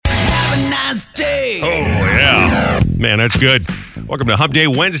have a nice day. Oh, yeah. Man, that's good. Welcome to Hump Day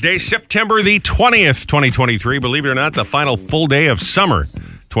Wednesday, September the 20th, 2023. Believe it or not, the final full day of summer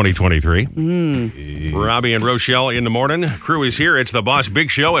 2023. Robby and Rochelle in the morning. Crew is here. It's the Boss Big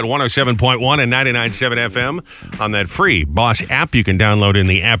Show at 107.1 and 99.7 FM on that free Boss app you can download in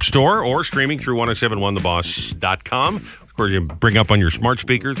the App Store or streaming through 1071theboss.com. Of course, you bring up on your smart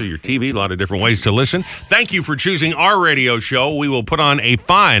speaker through your TV. A lot of different ways to listen. Thank you for choosing our radio show. We will put on a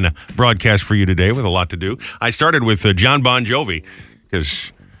fine broadcast for you today with a lot to do. I started with John Bon Jovi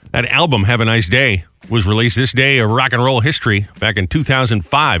because that album, Have a Nice Day, was released this day of rock and roll history back in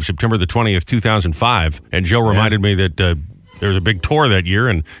 2005, September the 20th, 2005. And Joe reminded me that there was a big tour that year,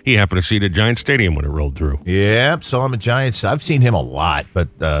 and he happened to see it at Giant Stadium when it rolled through. Yeah, saw him at Giants. I've seen him a lot, but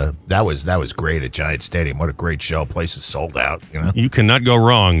that was great at Giant Stadium. What a great show. Place is sold out, you know? You cannot go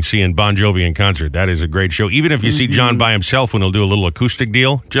wrong seeing Bon Jovi in concert. That is a great show. Even if you see John by himself when he'll do a little acoustic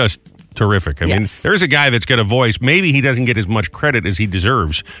deal, just terrific. I mean, there's a guy that's got a voice. Maybe he doesn't get as much credit as he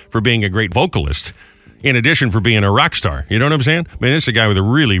deserves for being a great vocalist, in addition for being a rock star. You know what I'm saying? I mean, this is a guy with a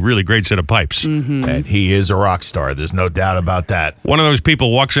really, really great set of pipes. And he is a rock star. There's no doubt about that. One of those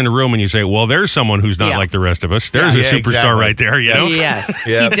people walks in the room and you say, well, there's someone who's not like the rest of us. There's a superstar right there, you know? Yes,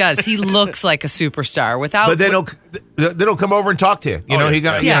 he does. He looks like a superstar without... But they don't come over and talk to you. You know, you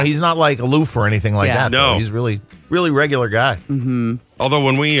know, he's not like aloof or anything like that. No. Though. He's really, really regular guy. Although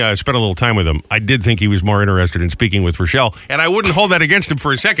when we spent a little time with him, I did think he was more interested in speaking with Rochelle. And I wouldn't hold that against him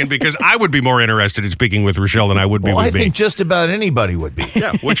for a second because I would be more interested in speaking with Rochelle than I would be with me. I think just about anybody would be.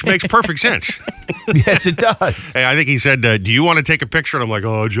 Yeah, which makes perfect sense. Yes, it does. Hey, I think he said, do you want to take a picture? And I'm like,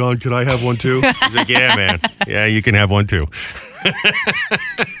 oh, John, can I have one too? He's like, yeah, man. Yeah, you can have one too.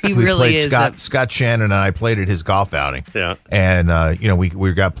 He really is. Scott Shannon and I played at his golf outing. Yeah, and you know, we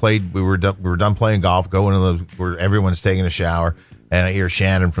were done playing golf, going to where everyone's taking a shower, and I hear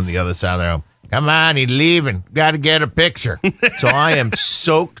Shannon from the other side of the room. Come on, he's leaving. Got to get a picture. So I am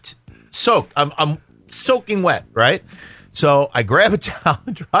soaked. I'm soaking wet, right? So I grab a towel,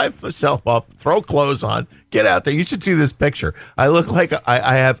 drive myself off, throw clothes on, get out there. You should see this picture. I look like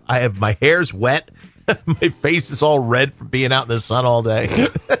I have my hair's wet. My face is all red from being out in the sun all day.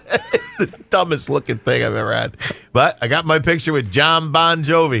 It's the dumbest looking thing I've ever had. But I got my picture with John Bon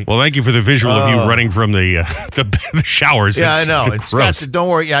Jovi. Well, thank you for the visual of you running from the showers. Yeah, I know. It's Scott said, don't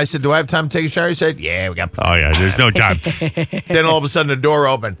worry. Yeah, I said, do I have time to take a shower? He said, yeah, we got Oh, yeah, there's no time. Then all of a sudden the door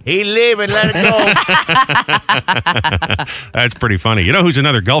opened. He leaving, let it go. That's pretty funny. You know who's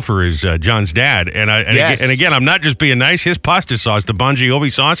another golfer is John's dad. And again, I'm not just being nice. His pasta sauce, the Bon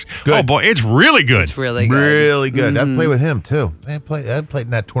Jovi sauce. Good. Oh, boy, it's really good. It's really good. Really good. I played with him, too. I played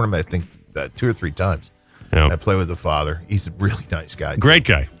in that tournament, I think, 2 or 3 times. Yeah. I play with the father. He's a really nice guy. Great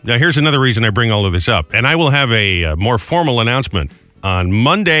guy. Now, here's another reason I bring all of this up. And I will have a more formal announcement on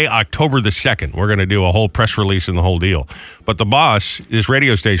Monday, October the 2nd. We're going to do a whole press release and the whole deal. But the Boss, this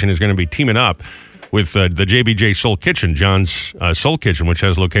radio station, is going to be teaming up with the JBJ Soul Kitchen, John's Soul Kitchen, which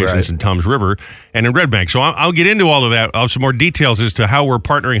has locations in Toms River and in Red Bank. So I'll get into all of that. I'll have some more details as to how we're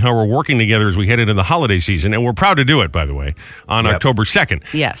partnering, how we're working together as we head into the holiday season. And we're proud to do it, by the way, on October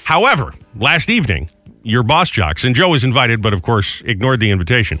 2nd. Yes. However, last evening, your Boss Jocks, and Joe was invited, but of course ignored the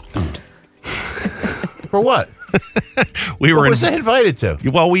invitation. For what? What was I invited to?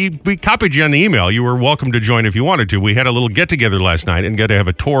 Well, we copied you on the email. You were welcome to join if you wanted to. We had a little get-together last night and got to have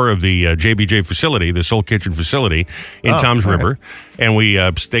a tour of the JBJ facility, the Soul Kitchen facility in Toms River. And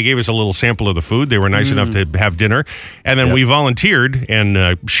they gave us a little sample of the food. They were nice enough to have dinner. And then we volunteered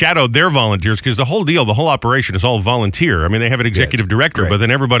and shadowed their volunteers because the whole deal, the whole operation is all volunteer. I mean, they have an executive director, but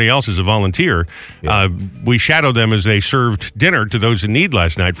then everybody else is a volunteer. Yeah. We shadowed them as they served dinner to those in need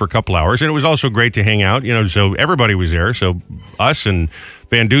last night for a couple hours. And it was also great to hang out, so everybody was there. So us and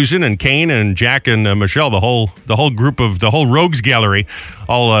Van Dusen and Kane and Jack and Michelle, the whole group of the whole Rogues Gallery,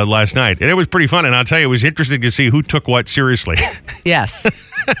 all last night, and it was pretty fun. And I'll tell you, it was interesting to see who took what seriously. Yes,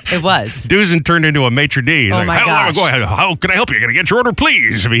 it was. Dusen turned into a maitre d'. He's my gosh. How can I help you? Can I get your order,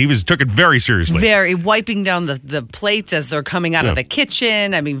 please? I mean, took it very seriously. Very wiping down the plates as they're coming out of the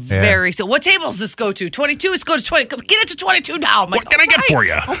kitchen. I mean, very. So, what tables does this go to? 22. Let's go to 20. Get it to 22 now. What can I get for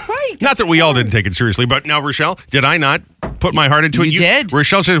you? All right. Not that we all didn't take it seriously, but now, Rochelle, did I not put my heart into it? You did.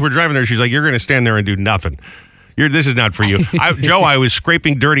 Rochelle says we're driving there. She's like, you're going to stand there and do nothing. This is not for you. Joe, I was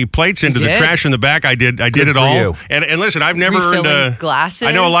scraping dirty plates into the trash in the back. I did it all. You. And listen, I've never earned glasses.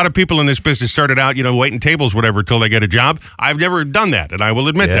 I know a lot of people in this business started out, waiting tables, whatever, till they get a job. I've never done that, and I will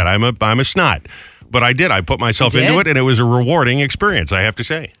admit that. I'm a snot. But I did. I put myself into it, and it was a rewarding experience, I have to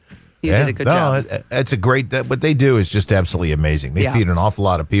say. You did a good job. It's a great. What they do is just absolutely amazing. They feed an awful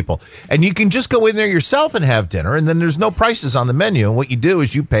lot of people, and you can just go in there yourself and have dinner, and then there's no prices on the menu. And what you do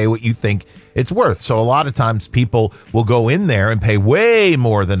is you pay what you think it's worth. So a lot of times people will go in there and pay way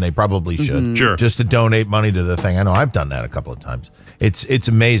more than they probably should, just to donate money to the thing. I know I've done that a couple of times. It's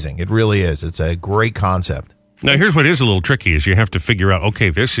amazing. It really is. It's a great concept. Now, here's what is a little tricky: is you have to figure out,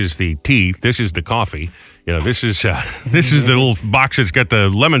 okay, this is the tea, this is the coffee, this is the little box that's got the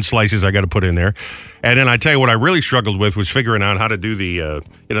lemon slices I got to put in there, and then I tell you what I really struggled with was figuring out how to do the,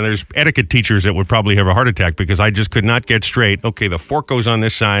 there's etiquette teachers that would probably have a heart attack because I just could not get straight. Okay, the fork goes on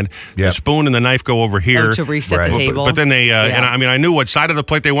this side, the spoon and the knife go over here to reset the table. But then they, and I knew what side of the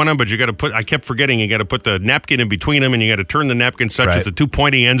plate they went on, but you got to put. I kept forgetting you got to put the napkin in between them, and you got to turn the napkin such that the two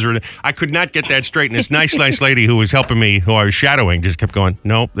pointy ends are. I could not get that straight, and this nice lady who was helping me, who I was shadowing, just kept going,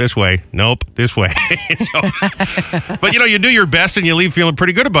 nope, this way, nope, this way. But you do your best, and you leave feeling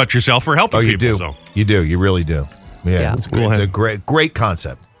pretty good about yourself for helping people. Do. So. You do. You really do. Yeah. It's a great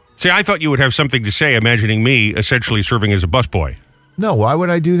concept. See, I thought you would have something to say, imagining me essentially serving as a busboy. No, why would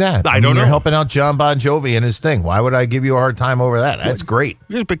I do that? I don't know. You're helping out John Bon Jovi and his thing. Why would I give you a hard time over that? That's great.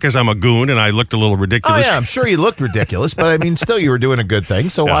 Just because I'm a goon and I looked a little ridiculous. Oh, yeah, I'm sure you looked ridiculous, but I mean, still, you were doing a good thing.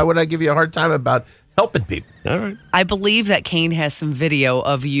 So why would I give you a hard time about helping people? All right. I believe that Kane has some video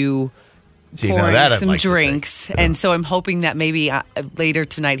of you pouring some drinks, and so I'm hoping that maybe later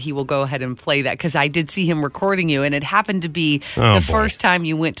tonight he will go ahead and play that, because I did see him recording you, and it happened to be first time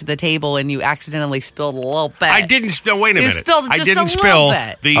you went to the table and you accidentally spilled a little bit. I didn't spill. Wait a minute. Spilled just I didn't a spill.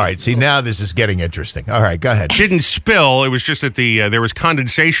 Little bit. All right. See, now this is getting interesting. All right, go ahead. Didn't spill. It was just that there was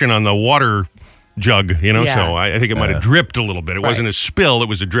condensation on the water jug, so I think it might have dripped a little bit. It wasn't a spill, it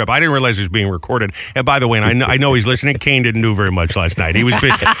was a drip. I didn't realize it was being recorded. And by the way, and I know he's listening, Kane didn't do very much last night. He's like,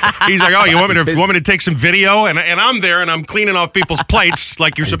 oh, you want me to take some video? And I'm there and I'm cleaning off people's plates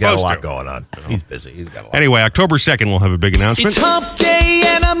like you're supposed to. He's got a lot going on. He's busy. He's got a lot. Anyway, October 2nd, we'll have a big announcement. It's hump day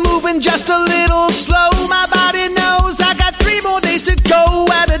and I'm moving just a little slow. My body knows I got 3 more days to go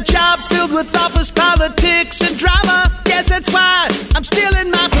at a job filled with office politics and drama. Guess that's why I'm still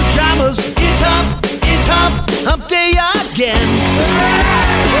in my pajamas. It's hump day again.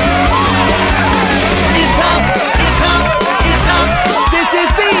 It's hump, this is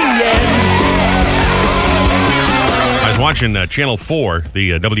the end. I was watching Channel 4,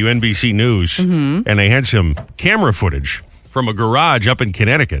 the WNBC News, and they had some camera footage from a garage up in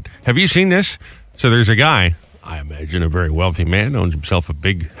Connecticut. Have you seen this? So there's a guy, I imagine a very wealthy man, owns himself a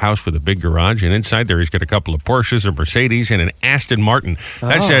big house with a big garage, and inside there he's got a couple of Porsches, a Mercedes, and an Aston Martin.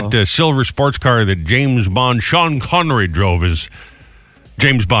 That's that silver sports car that James Bond, Sean Connery drove as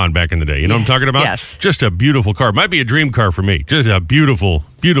James Bond back in the day. You know what I'm talking about? Yes. Just a beautiful car. Might be a dream car for me. Just a beautiful,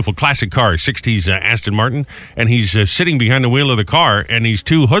 beautiful classic car, 60s Aston Martin. And he's sitting behind the wheel of the car, and these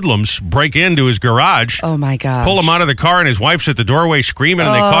 2 hoodlums break into his garage. Oh, my gosh. Pull him out of the car, and his wife's at the doorway screaming,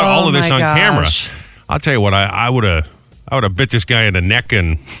 and they caught all of this on camera. I'll tell you what, I would have bit this guy in the neck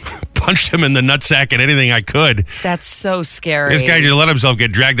and punched him in the nutsack and anything I could. That's so scary. This guy just let himself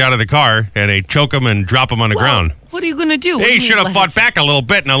get dragged out of the car, and they choke him and drop him on the ground. What are you going to do? He should have fought back a little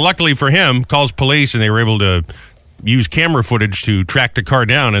bit. Now, luckily for him, calls police, and they were able to use camera footage to track the car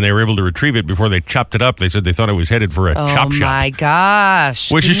down, and they were able to retrieve it before they chopped it up. They said they thought it was headed for a chop shop. Oh, my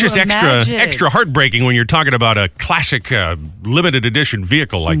gosh. Which is just extra heartbreaking when you're talking about a classic limited edition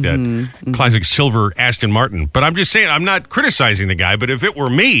vehicle like that. Classic silver Aston Martin. But I'm just saying, I'm not criticizing the guy, but if it were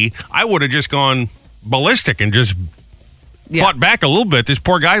me, I would have just gone ballistic and just fought back a little bit. This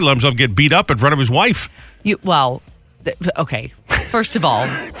poor guy let himself get beat up in front of his wife. Okay. First of all,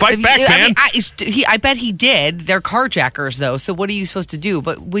 fight back, man. I bet he did. They're carjackers, though. So what are you supposed to do?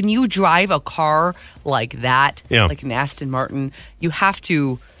 But when you drive a car like that, like an Aston Martin, you have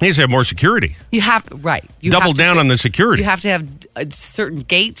to. He needs to have more security. You have double down on the security. You have to have certain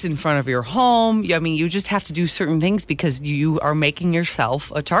gates in front of your home. You just have to do certain things because you are making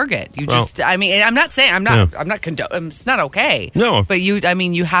yourself a target. I'm not saying I'm not condoning. It's not okay. No, but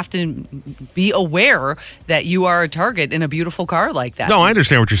you have to be aware that you are a target in a beautiful car like that. No, I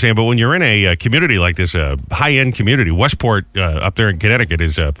understand what you're saying, but when you're in a community like this, a high-end community, Westport up there in Connecticut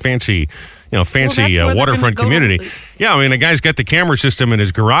is a fancy waterfront community. Yeah, the guy's got the camera system in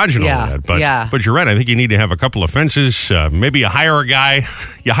his garage and all that. But you're right. I think you need to have a couple of fences. Maybe you hire a guy.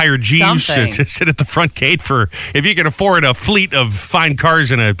 You hire Jeeves to sit at the front gate for, if you can afford a fleet of fine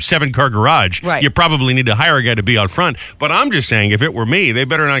cars in a 7-car garage, you probably need to hire a guy to be out front. But I'm just saying, if it were me, they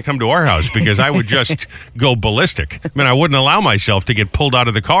better not come to our house because I would just go ballistic. I wouldn't allow myself to get pulled out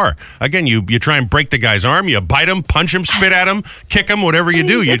of the car. Again, you try and break the guy's arm, you bite him, punch him, spit at him, kick him, whatever you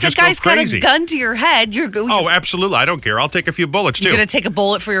do. You just go crazy. gun to your head, you're going. Oh, absolutely. I don't care. I'll take a few bullets, too. You're going to take a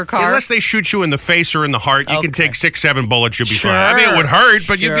bullet for your car? Unless they shoot you in the face or in the heart, you can take 6, 7 bullets, you'll be fine. I mean, it would hurt,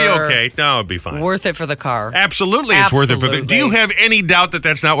 but you'd be okay. No, it'd be fine. Worth it for the car. Absolutely, it's worth it for the... Do you have any doubt that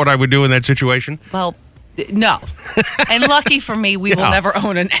that's not what I would do in that situation? Well, no. And lucky for me, we will never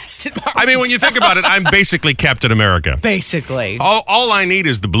own an Aston Martin. I mean, when you think about it, I'm basically Captain America. Basically. All I need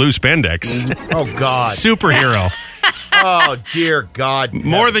is the blue spandex. Oh, God. Superhero. Oh, dear God.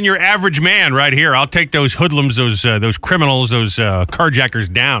 More than your average man right here. I'll take those hoodlums, those criminals, those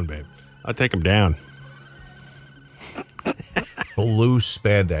carjackers down, babe. I'll take them down. Blue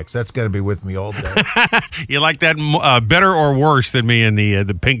spandex. That's going to be with me all day. You like that better or worse than me in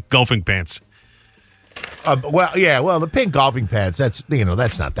the pink golfing pants? Well, the pink golfing pants, that's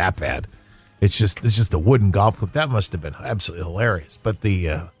not that bad. It's just the wooden golf club. That must have been absolutely hilarious. But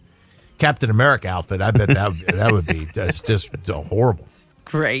the Captain America outfit, I bet that would be just horrible.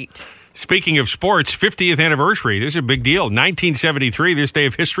 Great. Speaking of sports, 50th anniversary. This is a big deal. 1973, this day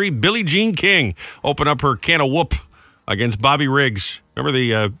of history, Billie Jean King opened up her can of whoop against Bobby Riggs. Remember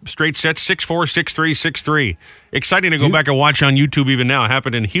the straight set, 6-4, 6-3, 6-3. Exciting to go back and watch on YouTube even now. It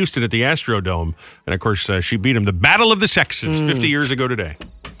happened in Houston at the Astrodome. And, of course, she beat him. The Battle of the Sexes, 50 years ago today.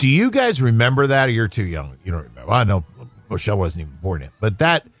 Do you guys remember that, or you're too young? You don't remember. Well, I know Rochelle wasn't even born yet. But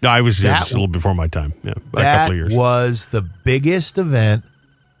that... No, I was a little before my time. Yeah, by a couple of years. That was the biggest event.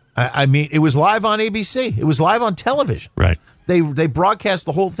 I mean, it was live on ABC. It was live on television. Right. They broadcast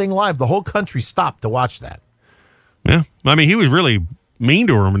the whole thing live. The whole country stopped to watch that. Yeah. I mean, he was really mean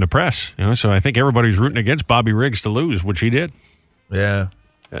to him in the press, so I think everybody's rooting against Bobby Riggs to lose, which he did. Yeah.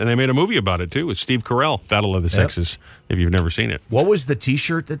 And they made a movie about it, too, with Steve Carell, Battle of the Sexes, if you've never seen it. What was the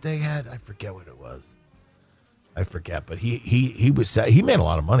T-shirt that they had? I forget what it was. I forget, but he made a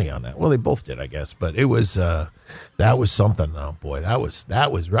lot of money on that. Well, they both did, I guess, but it was that was something. Oh boy, that was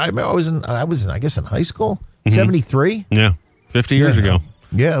right. I remember I was in I guess in high school, 73. Yeah, 50 years ago.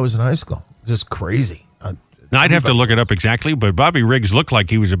 Yeah, I was in high school. Just crazy. Now, I'd have to look it up exactly, but Bobby Riggs looked like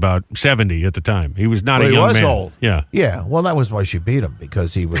he was about 70 at the time. He was not a young man. He was old. Yeah. Yeah. Well, that was why she beat him,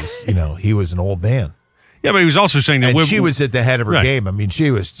 because he was, he was an old man. Yeah, but he was also saying that she was at the head of her game. I mean,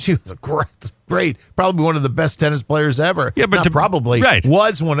 she was a great, probably one of the best tennis players ever. Yeah, but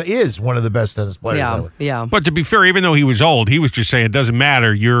is one of the best tennis players ever. Yeah. But to be fair, even though he was old, he was just saying it doesn't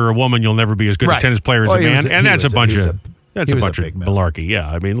matter. You're a woman, you'll never be as good a tennis player as a man, and that's a bunch of malarkey. Yeah,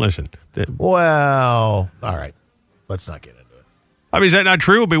 I mean, listen. Well, all right, let's not get into it. I mean, is that not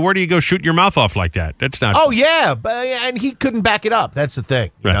true? But where do you go shoot your mouth off like that? That's not. Oh yeah, and he couldn't back it up. That's the thing,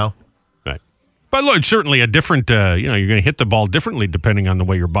 you know. But look, certainly a different, you're going to hit the ball differently depending on the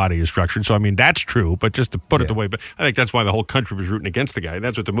way your body is structured. So, I mean, that's true. But just to put it the way, but I think that's why the whole country was rooting against the guy.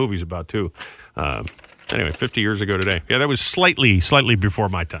 That's what the movie's about, too. Anyway, 50 years ago today. Yeah, that was slightly before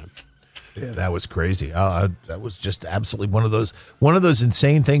my time. Yeah, that was crazy. That was just absolutely one of those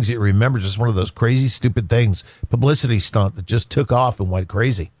insane things that you remember, just one of those crazy, stupid things, publicity stunt that just took off and went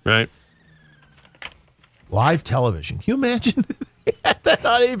crazy. Right. Live television. Can you imagine? That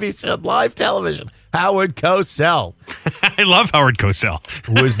on ABC, live television. Howard Cosell. I love Howard Cosell.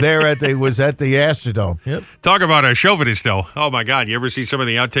 was at the Astrodome. Yep. Talk about a chauvinist, though. Oh my God! You ever see some of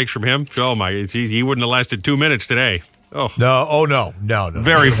the outtakes from him? Oh my! He wouldn't have lasted 2 minutes today. Oh no! Oh no!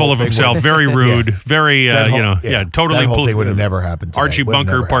 Very full of himself. Very rude. Very totally. That whole thing would have never happened today. Archie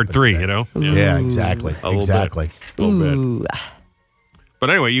Bunker Part 3. Yeah, exactly. A little bit. But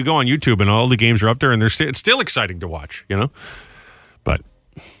anyway, you go on YouTube and all the games are up there, and it's still exciting to watch.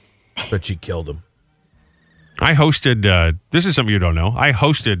 But she killed him. I hosted, this is something you don't know, I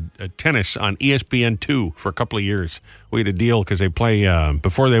hosted tennis on ESPN2 for a couple of years. We had a deal because they play,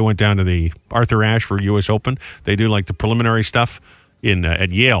 before they went down to the Arthur Ashe for U.S. Open, they do like the preliminary stuff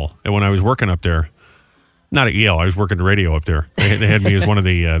at Yale. And when I was working up there, not at Yale, I was working the radio up there. They had me as one of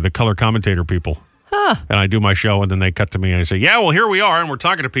the color commentator people. Huh. And I do my show, and then they cut to me, and I say, yeah, well, here we are, and we're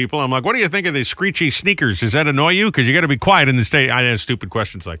talking to people. I'm like, what do you think of these screechy sneakers? Does that annoy you? Because you got to be quiet in the state. I had stupid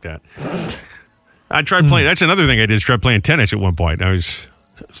questions like that. I tried playing. That's another thing I did is try playing tennis at one point. I was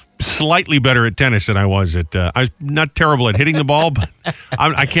slightly better at tennis than I was at. I was not terrible at hitting the ball, but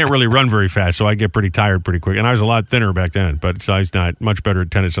I can't really run very fast, so I get pretty tired pretty quick. And I was a lot thinner back then, but I was not much better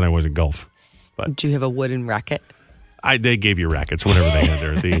at tennis than I was at golf. But do you have a wooden racket? They gave you rackets, whatever they had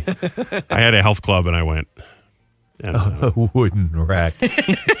there. I had a health club, and I went. A wooden racket.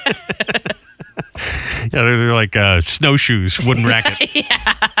 Yeah, they're like snowshoes, wooden racket.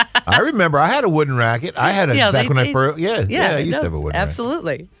 Yeah. I remember I had a wooden racket. I had it back when I first. I used to have a wooden racket.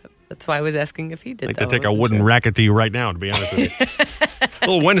 Absolutely. That's why I was asking if he did. I'd like to take a wooden racket to you right now, to be honest with you. A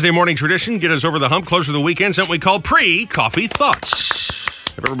little Wednesday morning tradition. Get us over the hump, closer to the weekend. Something we call pre-coffee thoughts.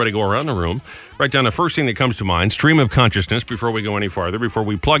 Have everybody go around the room, write down the first thing that comes to mind, stream of consciousness before we go any farther, before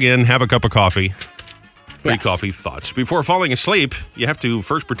we plug in, have a cup of coffee. Pre-coffee thoughts. Before falling asleep, you have to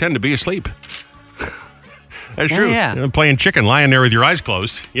first pretend to be asleep. That's true. Yeah. You're playing chicken, lying there with your eyes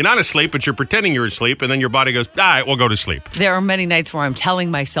closed. You're not asleep, but you're pretending you're asleep, and then your body goes, all right, we'll go to sleep. There are many nights where I'm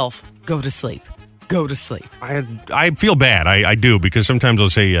telling myself, go to sleep. Go to sleep. I feel bad. I do, because sometimes I'll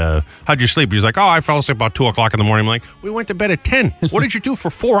say, how'd you sleep? He's like, I fell asleep about 2 o'clock in the morning. I'm like, we went to bed at 10. What did you do for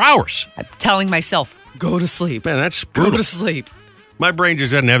 4 hours? I'm telling myself, go to sleep. Man, that's brutal. Go to sleep. My brain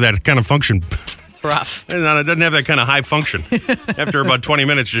just doesn't have that kind of function. Rough. It doesn't have that kind of high function. After about 20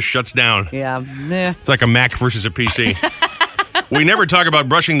 minutes, it just shuts down. Yeah. Nah. It's like a Mac versus a PC. We never talk about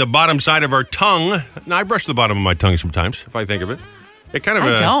brushing the bottom side of our tongue. No, I brush the bottom of my tongue sometimes, if I think of it. It kind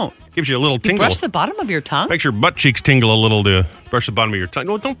of don't. Gives you a little tingle. You brush the bottom of your tongue? Makes your butt cheeks tingle a little to brush the bottom of your tongue.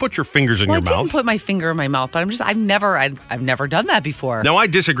 No, don't put your fingers in your mouth. I didn't put my finger in my mouth, but I've never done that before. Now, I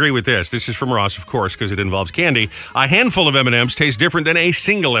disagree with this. This is from Ross, of course, because it involves candy. A handful of M&Ms tastes different than a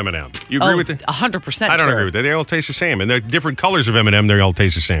single M&M. You agree with that? 100%. I don't agree with that. They all taste the same. And they're different colors of M&M. They all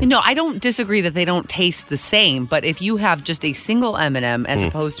taste the same. No, I don't disagree that they don't taste the same. But if you have just a single M&M as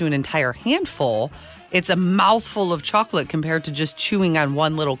opposed to an entire handful, it's a mouthful of chocolate compared to just chewing on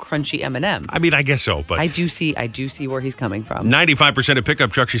one little crunchy M&M. I mean, I guess so, but I do see where he's coming from. 95% of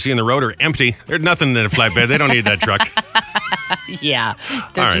pickup trucks you see in the road are empty. There's nothing in a flatbed. They don't need that truck. Yeah,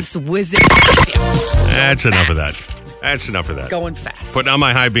 they're just whizzing. That's enough of that. That's enough of that. Going fast. Putting on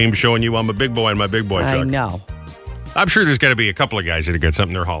my high beam, showing you I'm a big boy in my big boy truck. I know. I'm sure there's got to be a couple of guys that have got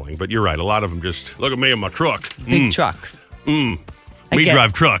something they're hauling, but you're right. A lot of them just look at me in my truck. Big truck. We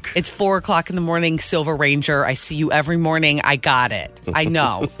drive truck. It's 4 o'clock in the morning, Silver Ranger. I see you every morning. I got it. I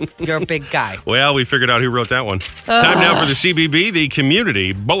know. You're a big guy. Well, we figured out who wrote that one. Time now for the CBB, the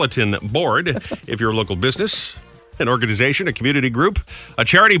Community Bulletin Board. If you're a local business, an organization, a community group, a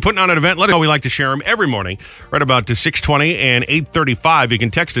charity putting on an event, let us know. We like to share them every morning, right about to 6:20 and 8:35. You can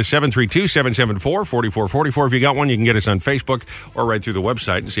text us 732-774-4444. If you got one, you can get us on Facebook or right through the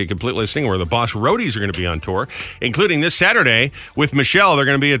website and see a complete listing where the Boss Roadies are going to be on tour, including this Saturday with Michelle. They're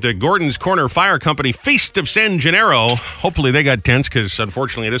going to be at the Gordon's Corner Fire Company Feast of San Gennaro. Hopefully they got tents because,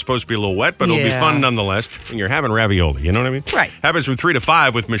 unfortunately, it is supposed to be a little wet, but it'll be fun nonetheless. And you're having ravioli, you know what I mean? Right. Happens from 3 to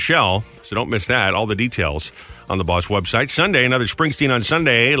 5 with Michelle, so don't miss that. All the details on the Boss website. Sunday, another Springsteen on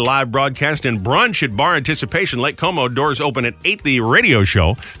Sunday, live broadcast and brunch at Bar Anticipation, Lake Como. Doors open at 8. The radio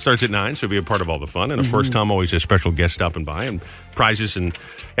show starts at 9, so be a part of all the fun. And, of course, Tom always has special guests stopping by and prizes and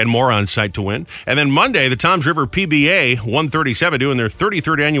more on site to win. And then Monday, the Toms River PBA 137 doing their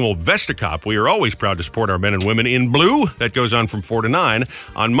 33rd annual Vestacop. We are always proud to support our men and women in blue. That goes on from 4 to 9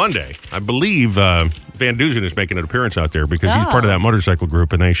 on Monday. I believe Van Dusen is making an appearance out there because he's part of that motorcycle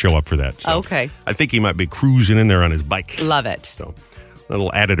group, and they show up for that. So okay. I think he might be cruising in there on his bike. Love it. So a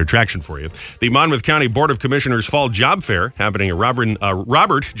little added attraction for you. The Monmouth County Board of Commissioners Fall Job Fair happening at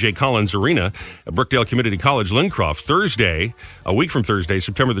Robert J. Collins Arena at Brookdale Community College, Lincroft, Thursday, a week from Thursday,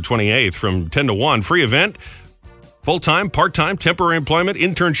 September the 28th from 10 to 1. Free event. Full-time, part-time, temporary employment,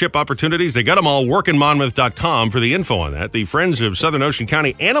 internship opportunities. They got them all. Workinmonmouth.com for the info on that. The Friends of Southern Ocean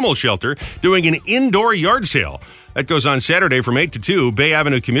County Animal Shelter doing an indoor yard sale. That goes on Saturday from 8 to 2, Bay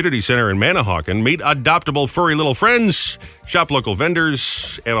Avenue Community Center in Manahawkin. Meet adoptable furry little friends, shop local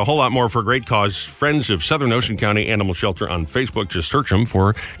vendors, and a whole lot more for a great cause. Friends of Southern Ocean County Animal Shelter on Facebook. Just search them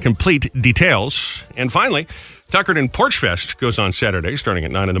for complete details. And finally, Tuckerton Porch Fest goes on Saturday, starting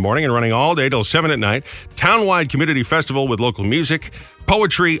at 9 in the morning and running all day till 7 at night. Townwide community festival with local music,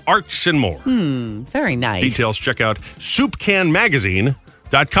 poetry, arts, and more. Very nice. Details, check out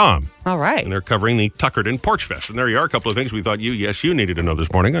soupcanmagazine.com. All right. And they're covering the Tuckerton Porch Fest. And there you are, a couple of things we thought you needed to know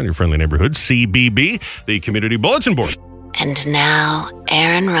this morning on your friendly neighborhood. CBB, the Community Bulletin Board. And now,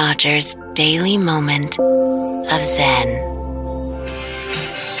 Aaron Rodgers' daily moment of Zen.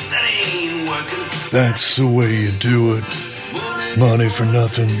 That's the way you do it. Money for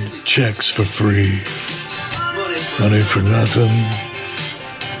nothing, checks for free. Money for nothing,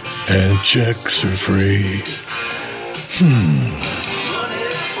 and checks are free.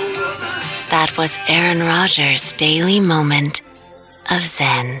 That was Aaron Rodgers' daily moment of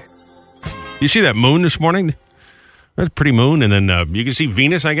Zen. You see that moon this morning? That's a pretty moon. And then you can see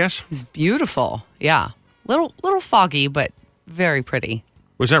Venus, I guess. It's beautiful. Yeah. Little foggy, but very pretty.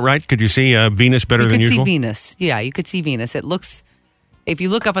 Was that right? Could you see Venus better than usual? You could see Venus. Yeah, you could see Venus. It looks, if you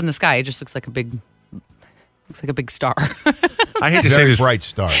look up in the sky, it just looks like a big star. I hate to say Very this. bright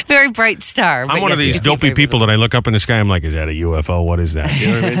star. Very bright star. I'm one of these dopey people that I look up in the sky. I'm like, is that a UFO? What is that? You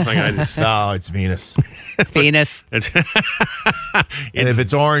know what I mean? Like, No, it's Venus. It's Venus. And if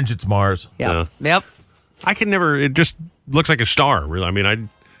it's orange, it's Mars. Yep. I can never, looks like a star. Really, I mean,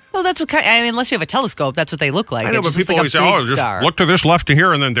 Well, that's what unless you have a telescope, that's what they look like. I know, it but just people looks like always say, star. just look to this left to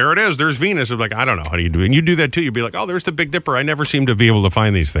here, and then there it is. There's Venus. It's like, I don't know how do you do it. And you do that too. You'd be like, oh, there's the Big Dipper. I never seem to be able to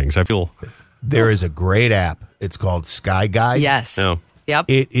find these things. I feel... There is a great app. It's called Sky Guide. Yes. Yeah. Yep.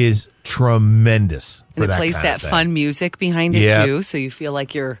 It is tremendous. And it plays that fun music behind it too, so you feel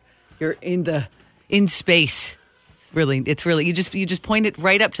like you're in space. It's really you just point it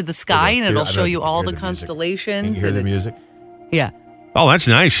right up to the sky and it'll show you all the constellations. Can you hear the music? Yeah. Oh, that's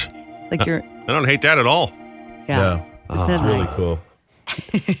nice. Like you're. I don't hate that at all. Yeah. No. It's really cool.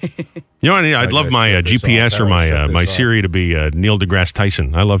 You know, I'd love my GPS or my Siri to be Neil deGrasse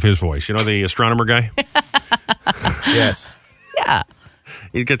Tyson. I love his voice. You know, the astronomer guy? Yes. Yeah.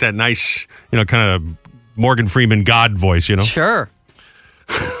 He'd get that nice, kind of Morgan Freeman God voice, Sure.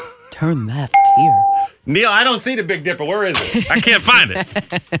 Turn left here. Neil, I don't see the Big Dipper. Where is it? I can't find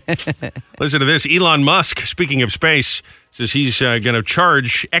it. Listen to this. Elon Musk, speaking of space, says he's going to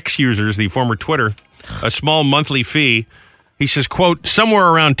charge X users, the former Twitter, a small monthly fee. He says, quote, somewhere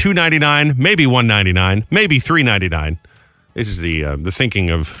around $2.99, maybe $1.99, maybe $3.99. This is the thinking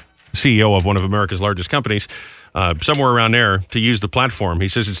of CEO of one of America's largest companies. Somewhere around there to use the platform. He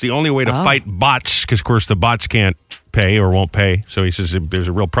says it's the only way to fight bots because, of course, the bots can't pay or won't pay. So he says there's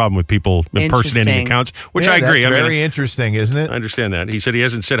a real problem with people impersonating accounts, which I agree. That's very interesting, isn't it? I understand that. He said he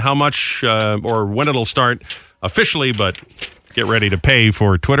hasn't said how much or when it'll start officially, but get ready to pay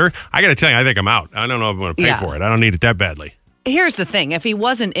for Twitter. I got to tell you, I think I'm out. I don't know if I'm going to pay for it. I don't need it that badly. Here's the thing. If he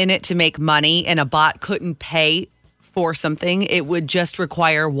wasn't in it to make money and a bot couldn't pay for something, it would just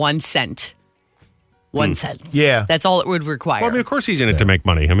require 1 cent. 1 cent. Yeah. That's all it would require. Well, I mean, of course he's in it to make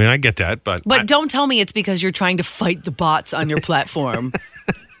money. I mean, I get that, but... don't tell me it's because you're trying to fight the bots on your platform.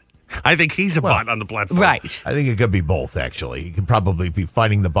 I think he's a bot on the platform. Right. I think it could be both, actually. He could probably be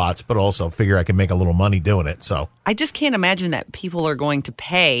fighting the bots, but also figure I can make a little money doing it, so... I just can't imagine that people are going to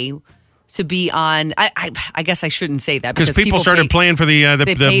pay to be on... I guess I shouldn't say that. Because people started paying for the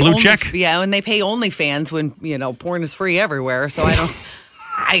blue check? Yeah, and they pay OnlyFans when, porn is free everywhere, so I don't...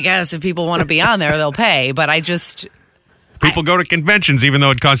 I guess if people want to be on there, they'll pay, but People go to conventions even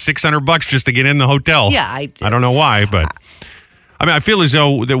though it costs $600 just to get in the hotel. Yeah, I do. I don't know why, but... I mean, I feel as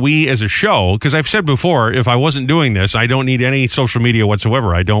though that we as a show, because I've said before, if I wasn't doing this, I don't need any social media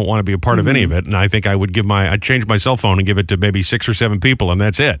whatsoever. I don't want to be a part of any of it. And I think I would I'd change my cell phone and give it to maybe 6 or 7 people, and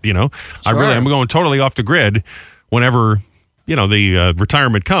that's it, Sure. I'm going totally off the grid whenever, the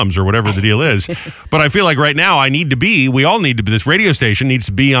retirement comes or whatever the deal is. But I feel like right now we all need to be, this radio station needs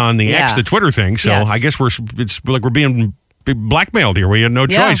to be on the X, the Twitter thing. So I guess it's like we're being blackmailed here. We had no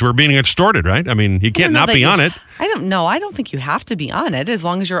choice. We're being extorted, right? I mean, you can't not be on it. I don't know. I don't think you have to be on it as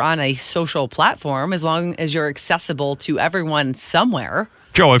long as you're on a social platform, as long as you're accessible to everyone somewhere.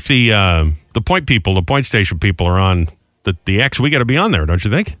 Joe, if the point station people are on the X, we got to be on there, don't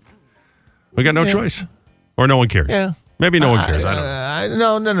you think? We got no choice. Or no one cares. Yeah. Maybe no one cares. I don't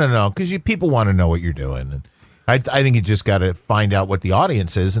know. No. Because people want to know what you're doing. And I think you just got to find out what the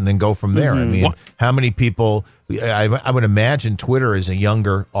audience is and then go from there. I mean, how many people... I would imagine Twitter is a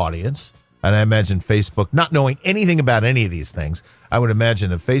younger audience, and I imagine Facebook, not knowing anything about any of these things, I would imagine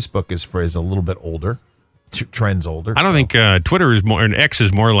that Facebook is a little bit older, trends older. I don't think Twitter is more, and X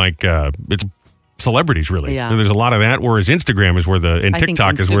is more like it's celebrities, really. Yeah. And there's a lot of that, whereas Instagram is and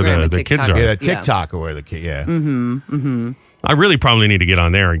TikTok is where the kids are. Yeah, TikTok are where the kids, yeah. Mm-hmm, mm-hmm. I really probably need to get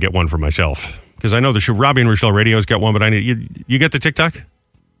on there and get one for myself, because I know the show, Robby and Rochelle Radio's got one, but I need, you get the TikTok?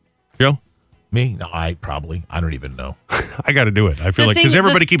 Joe? Me? No, I don't even know. I got to do it. I feel because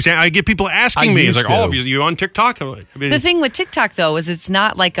everybody keeps, I get people asking me, it's like, oh, you on TikTok? I mean, the thing with TikTok though is it's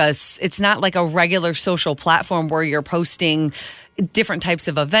not like a regular social platform where you're posting different types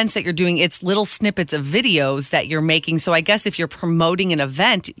of events that you're doing. It's little snippets of videos that you're making. So I guess if you're promoting an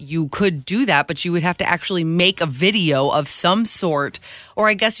event, you could do that, but you would have to actually make a video of some sort. Or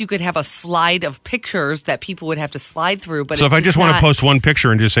I guess you could have a slide of pictures that people would have to slide through. But so if I just want to post one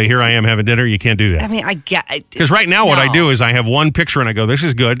picture and just say, here I am having dinner, you can't do that. I mean, I get it. Because right now what I do is I have one picture and I go, this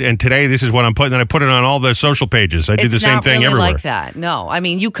is good. And today this is what I'm putting. And I put it on all the social pages. I do the same thing everywhere. It's not really like that. No. I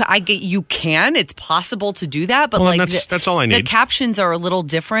mean, you can. It's possible to do that. But that's all I need. The captions are a little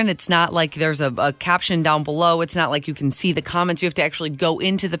different. It's not like there's a caption down below. It's not like you can see the comments. You have to actually go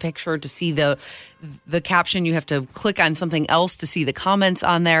into the picture to see the caption. You have to click on something else to see the comments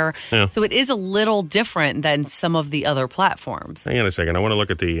on there. Yeah. So it is a little different than some of the other platforms. Hang on a second. I want to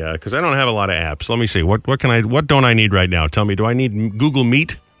look at the because I don't have a lot of apps. Let me see. What don't I need right now? Tell me. Do I need Google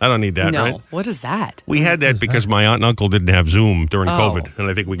Meet? I don't need that, right? No. What is that? We had that because my aunt and uncle didn't have Zoom during COVID, and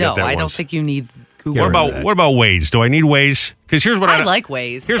I think we got that once. I don't think you need What about Waze? Do I need Waze? Because here's what I like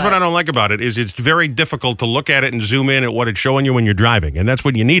Waze. Here's what I don't like about it is it's very difficult to look at it and zoom in at what it's showing you when you're driving, and that's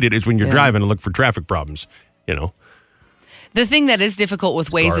when you need it is when you're driving and look for traffic problems. The thing that is difficult with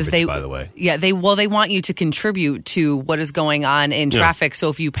Waze is by the way. they want you to contribute to what is going on in traffic. So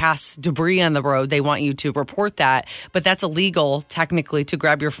if you pass debris on the road, they want you to report that. But that's illegal, technically, to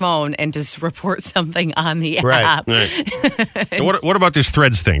grab your phone and just report something on the app. Right. And what about this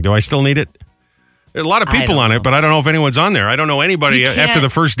Threads thing? Do I still need it? There's a lot of people on it, but I don't know if anyone's on there. I don't know anybody after the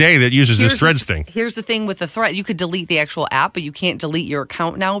first day that uses this Threads thing. Here's the thing with the thread. You could delete the actual app, but you can't delete your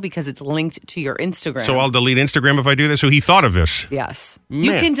account now because it's linked to your Instagram. So I'll delete Instagram if I do this? So he thought of this. Yes. Man.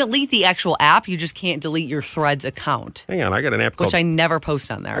 You can delete the actual app. You just can't delete your Threads account. Hang on. I got an app called... Which I never post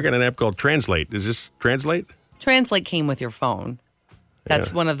on there. I got an app called Translate. Is this Translate? Translate came with your phone.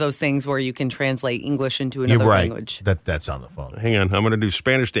 That's one of those things where you can translate English into another language. That's on the phone. Hang on. I'm going to do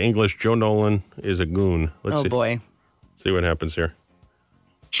Spanish to English. Joe Nolan is a goon. Let's see. Boy. See what happens here.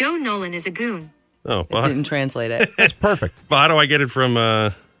 Joe Nolan is a goon. Oh, well, it didn't translate it. That's perfect. Well, how do I get it from...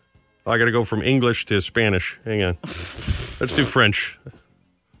 I got to go from English to Spanish. Hang on. Let's do French.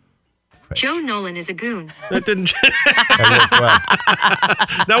 Joe Nolan is a goon. That didn't...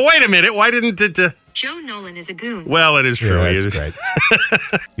 Now, wait a minute. Why didn't it... Joe Nolan is a goon. Well, it is true. Yeah, that's great.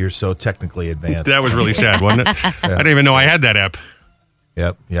 You're so technically advanced. That was really sad, wasn't it? I didn't even know I had that app.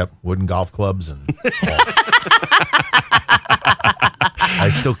 Yep. Wooden golf clubs and I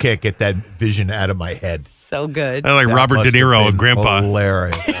still can't get that vision out of my head. So good. I like that Robert De Niro, a grandpa.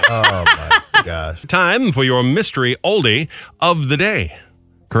 Hilarious. Oh, my gosh. Time for your mystery oldie of the day.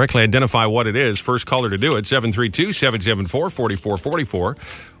 Correctly identify what it is. First caller to do it, 732-774-4444.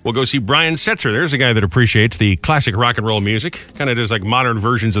 We'll go see Brian Setzer. There's a guy that appreciates the classic rock and roll music. Kind of does like modern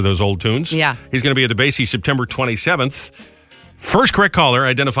versions of those old tunes. Yeah. He's going to be at the Basie September 27th. First correct caller,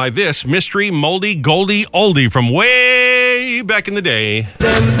 identify this mystery, moldy, goldie, oldie from way back in the day.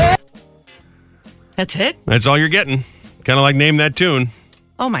 That's it? That's all you're getting. Kind of like Name That Tune.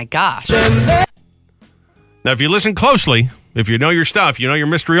 Oh, my gosh. Now, if you listen closely, if you know your stuff, you know your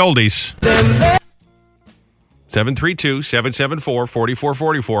mystery oldies.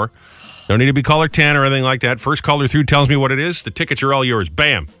 732-774-4444. Don't need to be caller 10 or anything like that. First caller through tells me what it is. The tickets are all yours.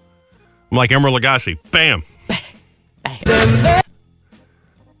 Bam. I'm like Emeril Lagasse. Bam.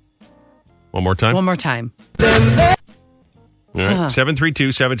 One more time? One more time. All right.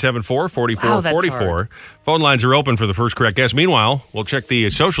 732-774-4444. Phone lines are open for the first correct guess. Meanwhile, we'll check the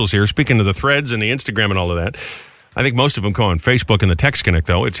socials here. Speaking of the threads and the Instagram and all of that, I think most of them go on Facebook and the Text Connect,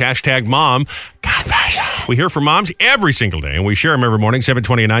 though. It's hashtag Mom Confessions. We hear from moms every single day, and we share them every morning,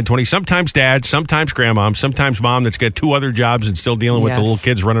 720 and 920. Sometimes dad, sometimes grandmom, sometimes mom that's got 2 other jobs and still dealing with the little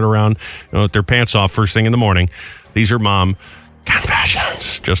kids running around with their pants off first thing in the morning. These are Mom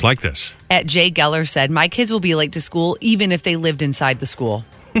Confessions, just like this. At Jay Geller said, my kids will be late to school even if they lived inside the school.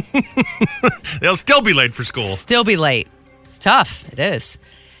 They'll still be late for school. Still be late. It's tough. It is.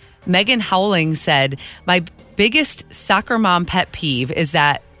 Megan Howling said, my biggest soccer mom pet peeve is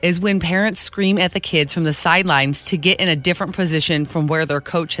when parents scream at the kids from the sidelines to get in a different position from where their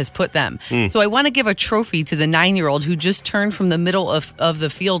coach has put them. So I want to give a trophy to the 9-year-old who just turned from the middle of the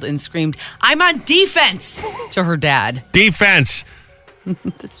field and screamed, I'm on defense, to her dad. Defense.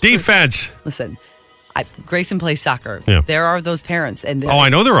 Defense. True. Listen, Grayson plays soccer. Yeah. There are those parents. And I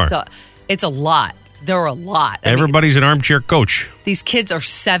know there are. It's a lot. There are a lot. Everybody's an armchair coach. These kids are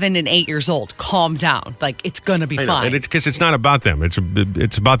 7 and 8 years old. Calm down. Like, it's going to be fine. And it's because it's not about them. It's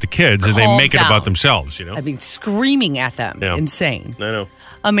about the kids, and they make it about themselves, screaming at them. Yeah. Insane. I know.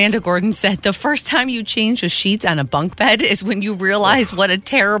 Amanda Gordon said, the first time you change the sheets on a bunk bed is when you realize what a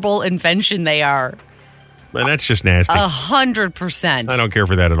terrible invention they are. Man, that's just nasty. 100%. I don't care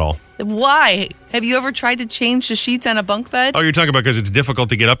for that at all. Why? Have you ever tried to change the sheets on a bunk bed? Oh, you're talking about because it's difficult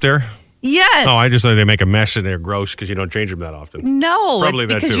to get up there? Yes. Oh, I just thought they make a mess and they're gross because you don't change them that often. No, probably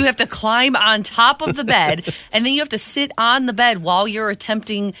it's because you have to climb on top of the bed and then you have to sit on the bed while you're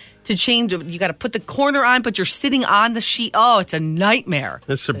attempting to change. You got to put the corner on, but you're sitting on the sheet. Oh, it's a nightmare.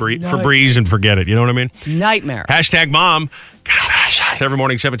 It's Febreze and forget it. You know what I mean? Nightmare. Hashtag Mom Confessions. Every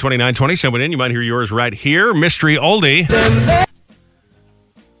morning, 729-20. Someone in. You might hear yours right here. Mystery Oldie.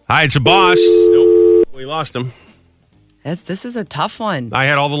 Hi, it's a boss. Nope, we lost him. This is a tough one. I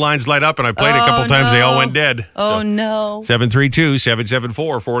had all the lines light up, and I played a couple times. They all went dead. Oh, no.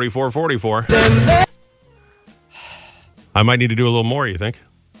 732-774-4444. I might need to do a little more, you think?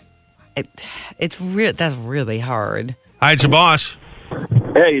 That's really hard. Hi, it's a boss.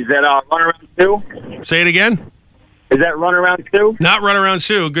 Hey, is that Runaround Sue? Say it again. Is that Runaround Sue? Not Runaround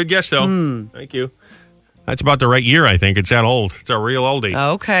Sue. Good guess, though. Thank you. That's about the right year, I think. It's that old. It's a real oldie.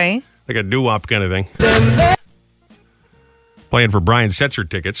 Okay. Like a doo-wop kind of thing. Playing for Brian Setzer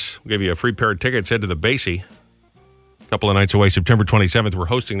tickets. We'll give you a free pair of tickets. Head to the Basie. A couple of nights away, September 27th. We're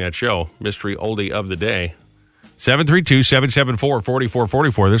hosting that show. Mystery Oldie of the Day.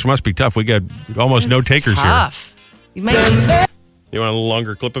 732-774-4444. This must be tough. We got almost no takers tough. here. You want a little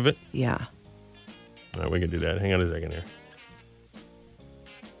longer clip of it? Yeah. All right, we can do that. Hang on a second here.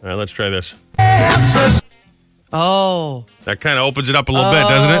 All right, let's try this. Oh. That kind of opens it up a little bit,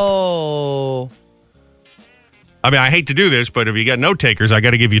 doesn't it? Oh. I mean, I hate to do this, but if you got note takers, I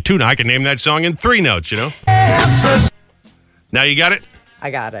got to give you two. I can name that song in 3 notes, you know? Now you got it? I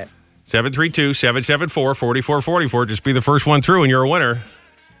got it. 732-774-4444. Just be the first one through and you're a winner.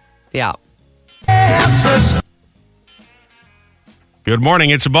 Yeah. Good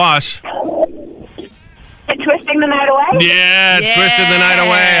morning. It's the boss. Twisting the night away? Yeah, it's Twisting the Night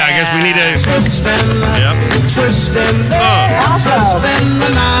Away. I guess we need to... Twisting the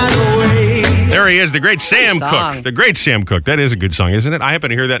night away. There he is, the great Sam song. Cooke. The great Sam Cooke. That is a good song, isn't it? I happened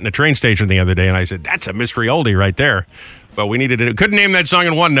to hear that in the train station the other day, and I said, that's a mystery oldie right there. But we needed to... Couldn't name that song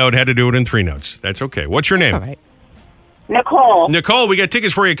in 1 note, had to do it in 3 notes. That's okay. What's your name? All right. Nicole. Nicole, we got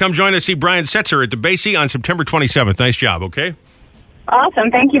tickets for you. Come join us, see Brian Setzer at the Basie on September 27th. Nice job, okay? Awesome.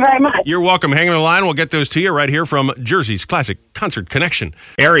 Thank you very much. You're welcome. Hang on the line. We'll get those to you right here from Jersey's Classic Concert Connection.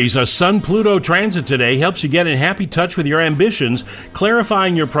 Aries, a Sun-Pluto transit today helps you get in happy touch with your ambitions,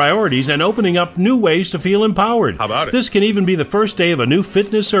 clarifying your priorities and opening up new ways to feel empowered. How about it? This can even be the first day of a new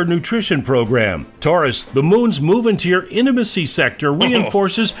fitness or nutrition program. Taurus, the moon's move into your intimacy sector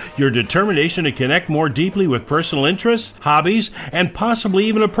reinforces your determination to connect more deeply with personal interests, hobbies, and possibly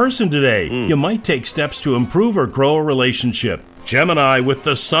even a person today. You might take steps to improve or grow a relationship. Gemini, with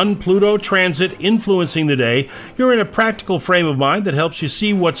the Sun-Pluto transit influencing the day, you're in a practical frame of mind that helps you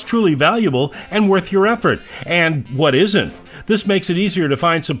see what's truly valuable and worth your effort, and what isn't. This makes it easier to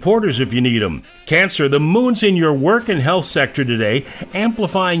find supporters if you need them. Cancer, the moon's in your work and health sector today,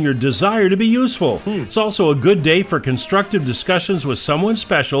 amplifying your desire to be useful. It's also a good day for constructive discussions with someone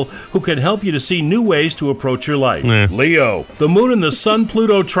special who can help you to see new ways to approach your life. Leo, the moon and the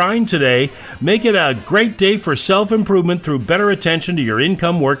Sun-Pluto trine today make it a great day for self-improvement through better attention to your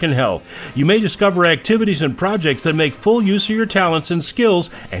income, work, and health. You may discover activities and projects that make full use of your talents and skills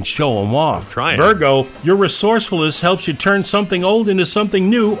and show them off. Virgo, your resourcefulness helps you turn something old into something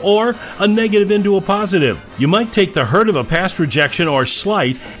new or a negative into a positive. You might take the hurt of a past rejection or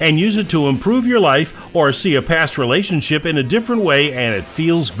slight and use it to improve your life or see a past relationship in a different way, and it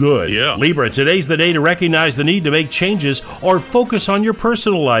feels good. Libra, today's the day to recognize the need to make changes or focus on your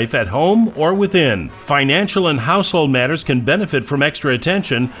personal life at home or within. Financial and household matters can benefit from extra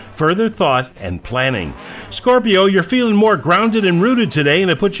attention, further thought, and planning. Scorpio, you're feeling more grounded and rooted today, and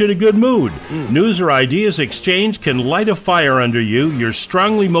it puts you in a good mood. News or ideas exchanged can light a fire under you. You're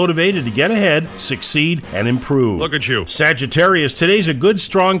strongly motivated to get ahead, succeed, and improve. Look at you. Sagittarius, today's a good,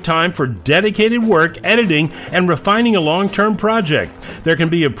 strong time for dedicated work, editing, and refining a long-term project. There can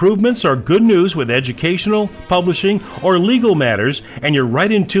be improvements or good news with educational, publishing, or legal matters, and you're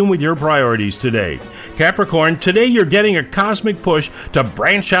right in tune with your priorities today. Capricorn, today you're getting a cosmic push to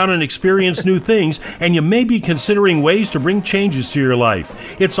branch out and experience new things, and you may be considering ways to bring changes to your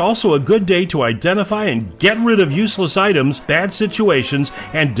life. It's also a good day to identify and get rid of useless items, bad situations,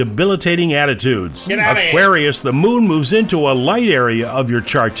 and debilitating attitudes. Aquarius, the moon moves into a light area of your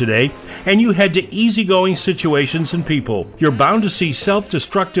chart today, and you head to easygoing situations and people. You're bound to see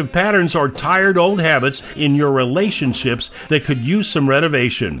self-destructive patterns or tired old habits in your relationships that could use some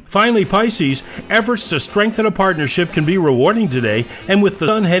renovation. Finally, Pisces, efforts to strengthen a partnership can be rewarding today, and with the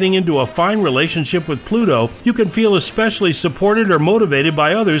sun heading into a fine relationship with Pluto, you can feel especially supported or motivated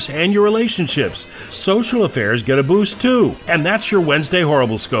by others and your relationships. Social affairs get a boost too, and that's your Wednesday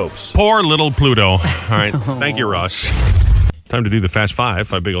Horriblescopes. Poor little Pluto. All right. Thank you, Ross. Time to do the Fast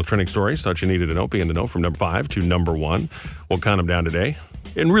 5 big old trending stories. Thought you needed to know. Be in the know from number 5 to number 1. We'll count them down today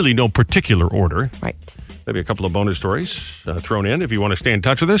in really no particular order. Right. Maybe a couple of bonus stories thrown in. If you want to stay in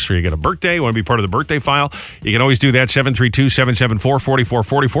touch with us or you get a birthday, you want to be part of the birthday file, you can always do that.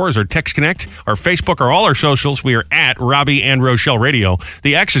 732-774-4444 is our text connect. Our Facebook are all our socials. We are at Robby and Rochelle Radio.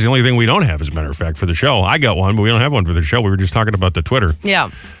 The X is the only thing we don't have, as a matter of fact, for the show. I got one, but we don't have one for the show. We were just talking about the Twitter. Yeah.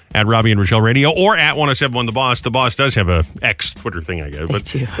 At Robby and Rochelle Radio or at 1071 The Boss. The Boss does have a X Twitter thing, I guess.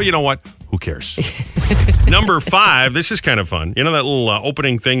 But you know what? Who cares? Number 5, this is kind of fun. You know that little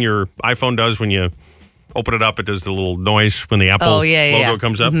opening thing your iPhone does when you open it up? It does the little noise when the Apple logo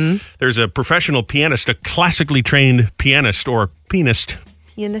comes up. Mm-hmm. There's a professional pianist, a classically trained pianist or pianist.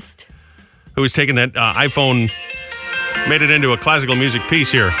 Who has taken that iPhone, made it into a classical music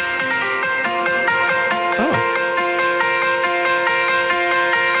piece here.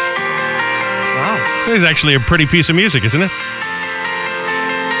 It's actually a pretty piece of music, isn't it?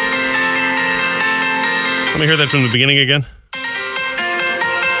 Let me hear that from the beginning again.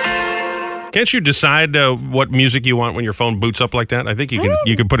 Can't you decide what music you want when your phone boots up like that? I think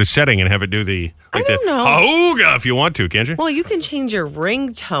you can put a setting and have it do the ahooga if you want to, can't you? Well, you can change your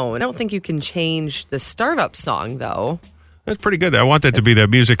ringtone. I don't think you can change the startup song though. That's pretty good. I want that to be that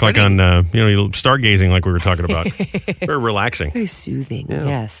music like on stargazing like we were talking about. Very relaxing. Very soothing. Yeah.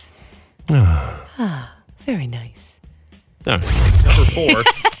 Yes. Very nice. Number 4.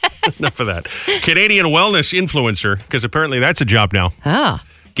 Enough of that. Canadian wellness influencer, because apparently that's a job now.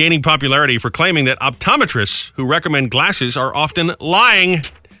 Gaining popularity for claiming that optometrists who recommend glasses are often lying.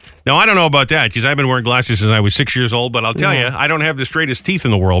 Now, I don't know about that because I've been wearing glasses since I was 6 years old, but I'll tell you, I don't have the straightest teeth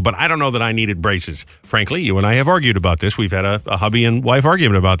in the world, but I don't know that I needed braces. Frankly, you and I have argued about this. We've had a hubby and wife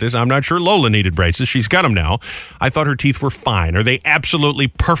argument about this. I'm not sure Lola needed braces. She's got them now. I thought her teeth were fine. Are they absolutely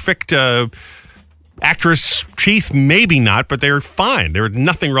perfect actress teeth? Maybe not, but they're fine. There's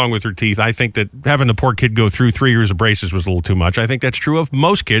nothing wrong with her teeth. I think that having the poor kid go through 3 years of braces was a little too much. I think that's true of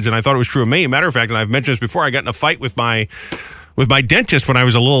most kids, and I thought it was true of me. Matter of fact, and I've mentioned this before, I got in a fight with my dentist when I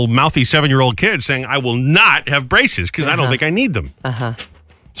was a little mouthy 7-year-old kid saying I will not have braces because I don't think I need them.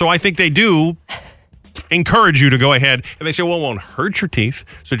 So I think they do encourage you to go ahead, and they say, well, it won't hurt your teeth.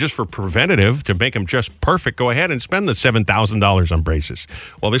 So just for preventative, to make them just perfect, go ahead and spend the $7,000 on braces.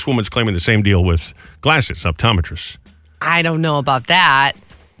 Well, this woman's claiming the same deal with glasses, optometrists. I don't know about that.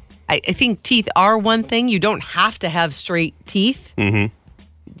 I think teeth are one thing. You don't have to have straight teeth. Mm-hmm.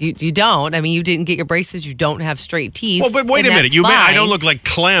 You don't. I mean, you didn't get your braces. You don't have straight teeth. Well, but wait a minute. I don't look like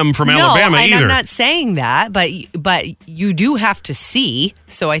Clem from Alabama either. I'm not saying that, but you do have to see.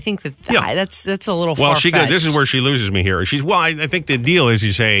 So I think that's a little far-fetched. Well, this is where she loses me here. I think the deal is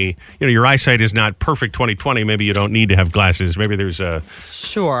you say, your eyesight is not perfect 20/20. Maybe you don't need to have glasses. Maybe there's a...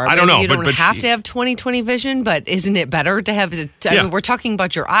 Sure. I don't know. You don't have to have 20/20 vision, but isn't it better to have... I mean, we're talking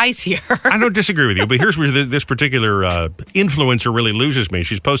about your eyes here. I don't disagree with you, but here's where this particular influencer really loses me.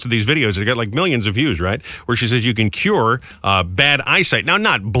 She's posted these videos that got like millions of views, right? Where she says you can cure bad eyesight. Now,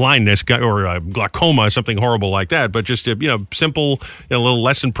 not blindness or glaucoma, something horrible like that, but just simple, a little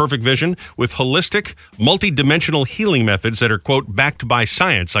less than perfect vision with holistic, multi-dimensional healing methods that are, quote, backed by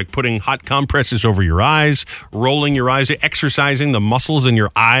science, like putting hot compresses over your eyes, rolling your eyes, exercising the muscles in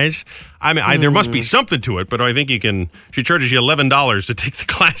your eyes. I mean, there must be something to it, but I think she charges you $11 to take the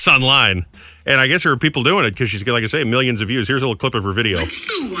class online. And I guess there are people doing it because she's got, like I say, millions of views. Here's a little clip of her video. What's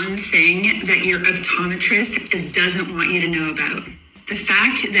the one thing that your optometrist doesn't want you to know about? The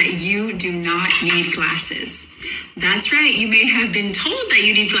fact that you do not need glasses. That's right. You may have been told that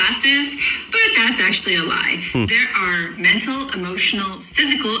you need glasses, but that's actually a lie. There are mental, emotional,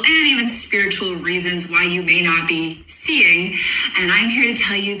 physical, and even spiritual reasons why you may not be seeing. And I'm here to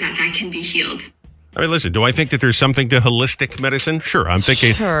tell you that can be healed. I mean, listen, do I think that there's something to holistic medicine? Sure, I'm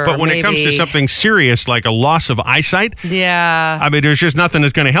thinking. Sure, but when it comes to something serious like a loss of eyesight, I mean, there's just nothing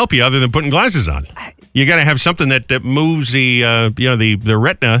that's going to help you other than putting glasses on. You got to have something that moves the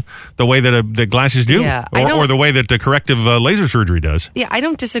retina the way that the glasses do, or the way that the corrective laser surgery does. Yeah, I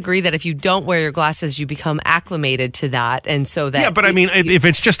don't disagree that if you don't wear your glasses, you become acclimated to that, and so that. Yeah, but I mean, if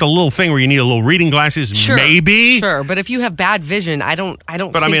it's just a little thing where you need a little reading glasses, maybe. Sure, but if you have bad vision, I don't.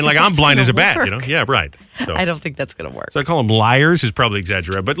 But I mean, like I'm blind as a bat, Yeah, right. So, I don't think that's going to work. So I call them liars is probably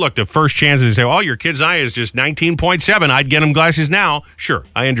exaggerated. But look, the first chance is to say, oh, your kid's eye is just 19.7. I'd get him glasses now. Sure.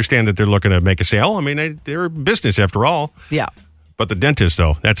 I understand that they're looking to make a sale. I mean, they're a business after all. Yeah. But the dentist,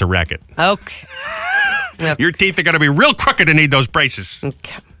 though, that's a racket. Okay. Your teeth are going to be real crooked and need those braces.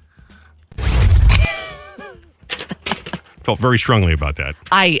 Okay. Felt very strongly about that.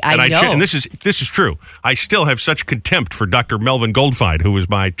 I know. And this is true. I still have such contempt for Dr. Melvin Goldfein, who was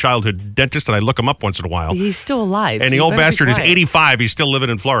my childhood dentist, and I look him up once in a while. He's still alive. And the old bastard is 85. He's still living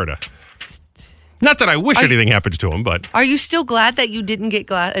in Florida. Not that I wish anything happens to him, but... Are you still glad that you didn't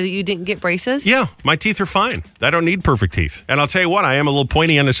get braces? Yeah, my teeth are fine. I don't need perfect teeth. And I'll tell you what, I am a little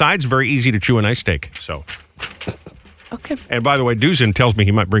pointy on the sides. Very easy to chew a nice steak. So... Okay. And by the way, Duzin tells me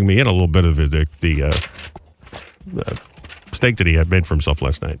he might bring me in a little bit of the steak that he had made for himself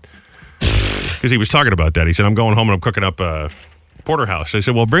last night. Because he was talking about that. He said, I'm going home and I'm cooking up porterhouse. I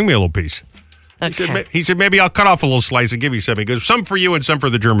said, well, bring me a little piece. Okay. He said, maybe I'll cut off a little slice and give you some. He goes, some for you and some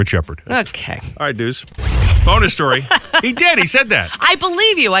for the German Shepherd. Okay. All right, Deuce. Bonus story. He did. He said that. I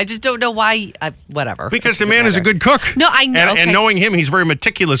believe you. I just don't know why. Whatever. Because the man is a good cook. No, I know. And knowing him, he's very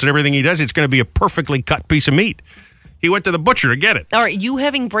meticulous in everything he does. It's going to be a perfectly cut piece of meat. He went to the butcher to get it. All right. You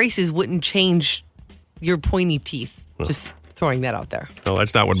having braces wouldn't change your pointy teeth. Just throwing that out there. No,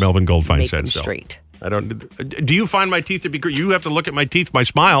 that's not what Melvin Goldfein said. Them straight. I don't. Do you find my teeth to be crooked? You have to look at my teeth, my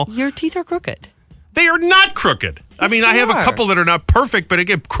smile. Your teeth are crooked. They are not crooked. I mean, I have a couple that are not perfect, but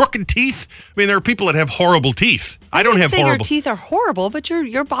again, crooked teeth. I mean, there are people that have horrible teeth. I don't have horrible. Your teeth are horrible, but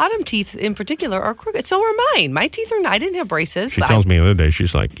your bottom teeth in particular are crooked. So are mine. My teeth are not. I didn't have braces. She tells me the other day,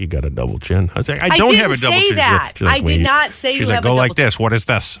 she's like, "You got a double chin." I was like, "I don't have a double chin." That. Like, I did not say you have a double chin. She's like, "Go like this. What is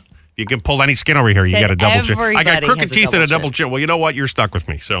this? If you can pull any skin over here, you got a double chin." I got crooked teeth and a double chin. Well, you know what? You're stuck with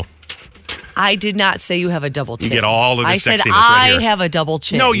me. So I did not say you have a double chin. You get all of the sexiness I said right here. I have a double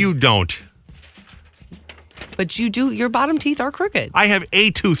chin. No, you don't. But you do. Your bottom teeth are crooked. I have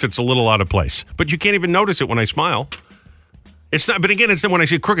a tooth that's a little out of place, but you can't even notice it when I smile. It's not. But again, it's when I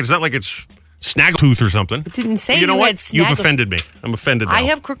say crooked. It's not like it's snaggletooth or something. It didn't say you know what? had You've offended me. I'm offended now. I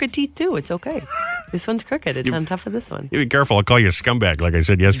have crooked teeth too. It's okay. This one's crooked. It's on top of this one. You be careful. I'll call you a scumbag, like I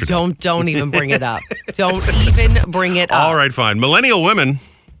said yesterday. Don't even bring it up. Don't even bring it up. All right, fine. Millennial women.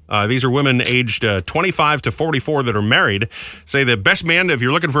 These are women aged 25 to 44 that are married. Say the best man, if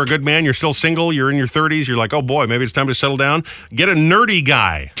you're looking for a good man, you're still single, you're in your 30s, you're like, oh boy, maybe it's time to settle down. Get a nerdy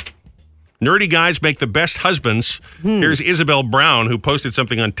guy. Nerdy guys make the best husbands. Here's Isabel Brown, who posted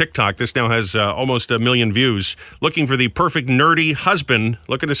something on TikTok. This now has almost 1 million views. Looking for the perfect nerdy husband.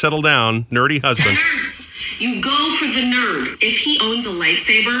 Looking to settle down. Nerdy husband. Nerds. You go for the nerd. If he owns a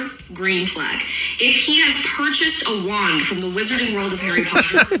lightsaber, green flag. If he has purchased a wand from the wizarding world of Harry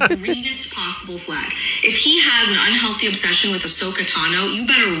Potter, greenest possible flag. If he has an unhealthy obsession with Ahsoka Tano, you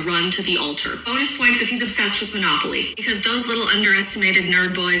better run to the altar. Bonus points if he's obsessed with Monopoly, because those little underestimated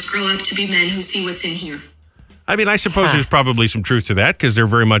nerd boys grow up to be men who see what's in here. I mean, I suppose there's probably some truth to that because they're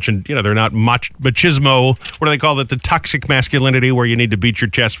very much, they're not machismo. What do they call it? The toxic masculinity where you need to beat your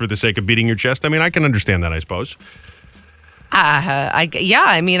chest for the sake of beating your chest. I mean, I can understand that, I suppose. I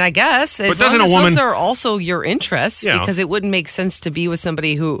guess. As but doesn't long as a woman, those are also your interests, because it wouldn't make sense to be with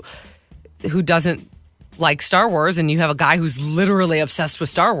somebody who doesn't like Star Wars, and you have a guy who's literally obsessed with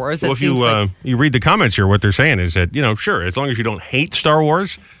Star Wars. Well, if you read the comments here, what they're saying is that, sure, as long as you don't hate Star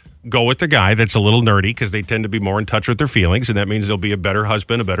Wars, go with the guy that's a little nerdy because they tend to be more in touch with their feelings, and that means they'll be a better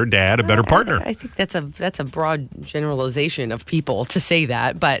husband, a better dad, a better partner. I think that's a broad generalization of people to say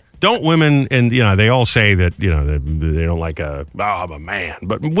that, but don't women, and they all say that they don't like I'm a man,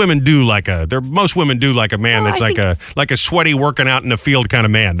 but women do most women do like a man that's like a sweaty working out in the field kind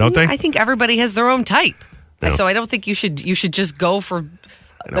of man, don't they? I think everybody has their own type, so I don't think you should just go for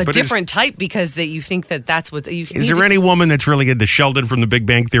a different type because that you think that's what you. Is there any woman that's really good? The Sheldon from The Big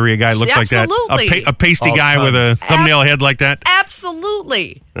Bang Theory, a guy looks like that, a pasty guy with a thumbnail head like that.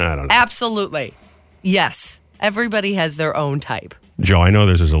 Absolutely, I don't know. Absolutely, yes. Everybody has their own type. Joe, I know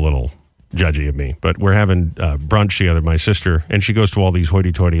this is a little judgy of me, but we're having brunch together, my sister, and she goes to all these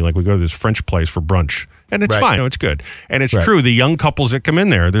hoity-toity, like we go to this French place for brunch. And it's fine. It's good. And it's true. The young couples that come in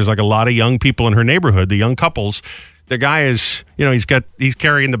there's like a lot of young people in her neighborhood. The young couples, the guy is, he's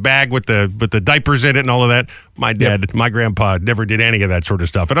carrying the bag with the diapers in it and all of that. My dad, my grandpa never did any of that sort of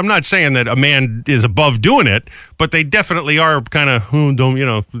stuff. And I'm not saying that a man is above doing it, but they definitely are kind of,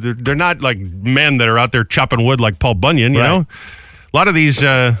 they're not like men that are out there chopping wood like Paul Bunyan, you know? A lot of these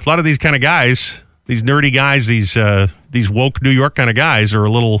kind of guys, these nerdy guys, these woke New York kind of guys are a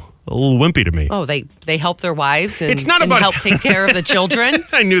little wimpy to me. Oh, they help their wives and, it's not about help take care of the children.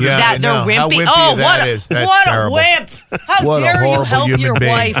 I knew that. They're wimpy. How wimpy What a wimp! How dare you help your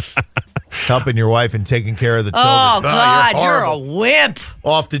wife? Helping your wife and taking care of the children. Oh, God, you're a wimp.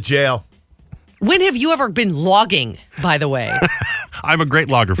 Off to jail. When have you ever been logging, by the way? I'm a great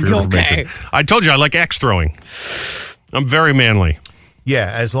logger for your information. I told you I like axe throwing. I'm very manly.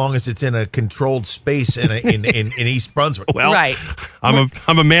 Yeah, as long as it's in a controlled space in East Brunswick. Well,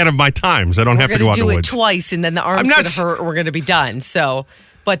 I'm a man of my times. I don't have to go out in the woods. We're going to do it twice, and then the arm's going to hurt. We're going to be done. So,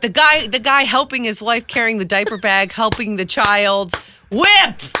 but the guy helping his wife carrying the diaper bag, helping the child,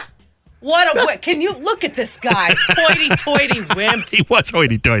 wimp. What a wimp! Can you look at this guy, hoity-toity wimp? He was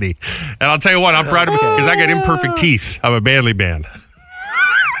hoity-toity, and I'll tell you what, I'm proud of him because I got imperfect teeth. I'm a manly man.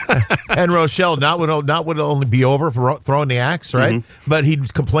 And Rochelle would only be over for throwing the axe, right? Mm-hmm. But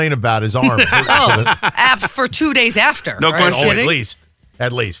he'd complain about his arm. Apps for 2 days after. No question.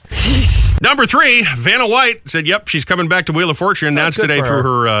 At least. Number 3, Vanna White said, yep, she's coming back to Wheel of Fortune. Announced today through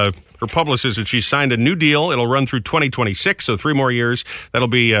her publicist that she's signed a new deal. It'll run through 2026, so 3 more years. That'll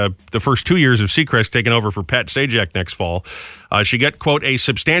be the first 2 years of Seacrest taking over for Pat Sajak next fall. She got, quote, a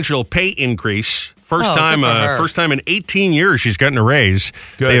substantial pay increase. First time in 18 years she's gotten a raise.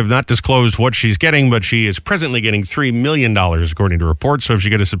 Good. They have not disclosed what she's getting, but she is presently getting $3 million, according to reports. So if she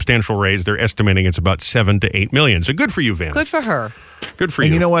gets a substantial raise, they're estimating it's about $7 to $8 million. So good for you, Vanna. Good for her. Good for you.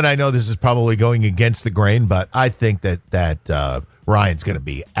 And you know what? I know this is probably going against the grain, but I think that Ryan's going to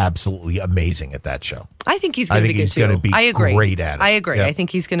be absolutely amazing at that show. I think he's going to be good too. Gonna be I agree. Great at it. I agree. Yep. I think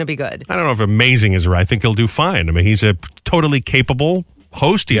he's going to be good. I don't know if amazing is right. I think he'll do fine. I mean, he's a totally capable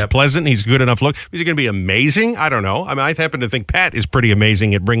host. He's pleasant. He's good enough look. Is he going to be amazing? I don't know. I mean, I happen to think Pat is pretty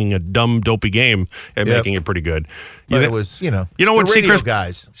amazing at bringing a dumb, dopey game and making it pretty good. But it was, you know what? Seacrest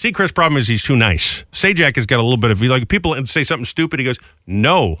guys. Seacrest's problem is he's too nice. Sajak has got a little bit of like people say something stupid. He goes,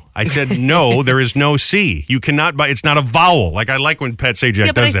 "No, I said no. There is no C. You cannot buy. It's not a vowel." Like I like when Pat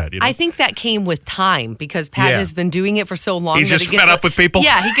Sajak does that. You know? I think that came with time because Pat has been doing it for so long. He's that just fed up with people.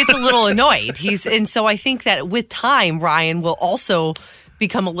 Yeah, he gets a little annoyed. And so I think that with time, Ryan will also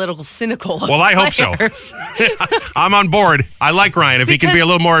become a little cynical. Well, I hope so. I'm on board. I like Ryan. If he can be a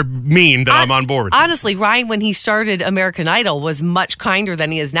little more mean, then I'm on board. Honestly, Ryan, when he started American Idol, was much kinder than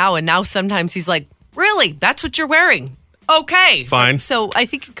he is now. And now sometimes he's like, really? That's what you're wearing? Okay. Fine. So I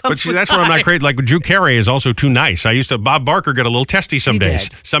think it comes with that's time. where I'm not crazy. Like Drew Carey is also too nice. Bob Barker got a little testy some days.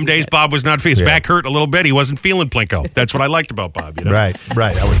 Some days Bob was not, his back hurt a little bit. He wasn't feeling Plinko. That's what I liked about Bob. You know? Right.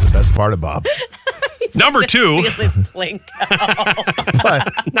 That was the best part of Bob. Number 2.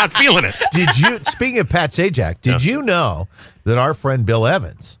 Not feeling it. Speaking of Pat Sajak, did you know that our friend Bill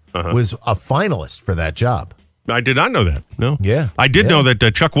Evans was a finalist for that job? I did not know that. No. Yeah. I did know that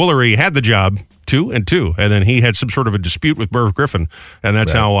Chuck Woolery had the job 2 and 2, and then he had some sort of a dispute with Merv Griffin, and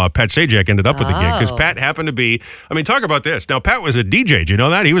that's how Pat Sajak ended up with the gig, because Pat happened to be, I mean, talk about this. Now, Pat was a DJ. Did you know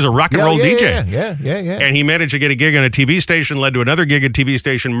that? He was a rock and roll DJ. Yeah. And he managed to get a gig on a TV station, led to another gig at a TV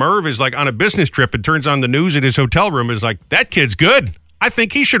station. Merv is like on a business trip and turns on the news at his hotel room, is like, that kid's good. I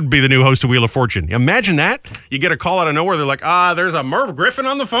think he should be the new host of Wheel of Fortune. Imagine that. You get a call out of nowhere. They're like, there's a Merv Griffin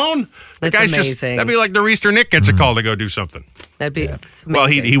on the phone. That's amazing. That'd be like Nor'easter Nick gets a call to go do something. That'd be well,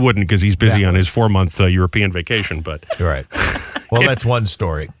 he wouldn't, because he's busy on his 4-month European vacation. But right. Well, that's one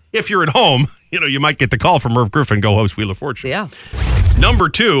story. If you're at home, you might get the call from Merv Griffin, go host Wheel of Fortune. Yeah. Number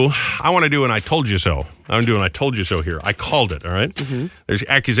 2, I want to do an I told you so. I'm doing I told you so here. I called it, all right? Mm-hmm. There's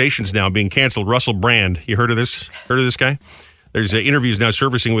accusations now being canceled. Russell Brand, you heard of this? Heard of this guy? There's interviews now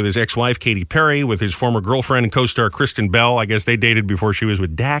surfacing with his ex-wife, Katy Perry, with his former girlfriend and co-star, Kristen Bell. I guess they dated before she was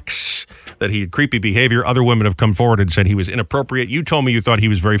with Dax, that he had creepy behavior. Other women have come forward and said he was inappropriate. You told me you thought he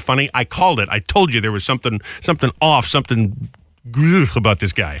was very funny. I called it. I told you there was something off, something about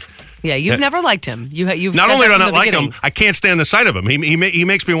this guy. Yeah, you've never liked him. You've not only do I not like beginning. him, I can't stand the sight of him. He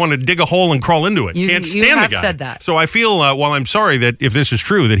makes me want to dig a hole and crawl into it. Can't stand you have the guy. Said that. So I feel, while I'm sorry that if this is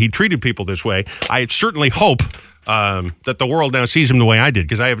true, that he treated people this way, I certainly hope that the world now sees him the way I did,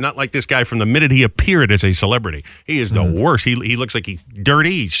 because I have not liked this guy from the minute he appeared as a celebrity. He is the worst. He looks like he's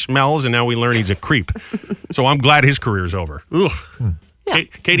dirty, he smells, and now we learn he's a creep. So I'm glad his career's over. Ugh. Yeah.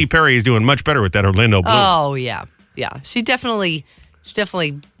 Katy Perry is doing much better with that Orlando Bloom. Oh, yeah. She definitely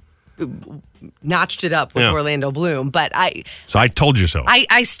notched it up with Orlando Bloom, but So I told you so.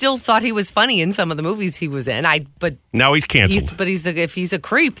 I still thought he was funny in some of the movies he was in. But now he's canceled. If he's a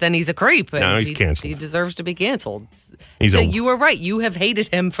creep, then he's a creep. Now he's canceled. He deserves to be canceled. You were right. You have hated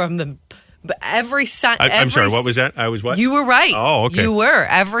him from the every I'm sorry. What was that? I was what? You were right. Oh, okay. You were.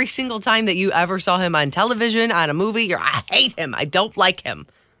 Every single time that you ever saw him on television, on a movie, I hate him. I don't like him.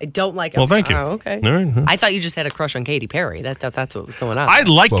 I don't like him. Well, thank you. Oh, okay. All right. I thought you just had a crush on Katy Perry. That's what was going on. I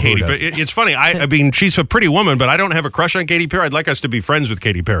like Katy, but it's funny. I mean, she's a pretty woman, but I don't have a crush on Katy Perry. I'd like us to be friends with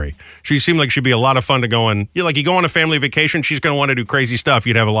Katy Perry. She seemed like she'd be a lot of fun to go on. You go on a family vacation, she's going to want to do crazy stuff.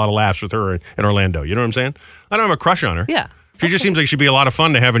 You'd have a lot of laughs with her in Orlando. You know what I'm saying? I don't have a crush on her. Yeah. She just seems like she'd be a lot of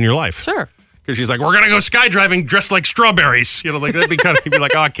fun to have in your life. Sure. Because she's like, we're going to go skydiving dressed like strawberries. That'd be kind of, you'd be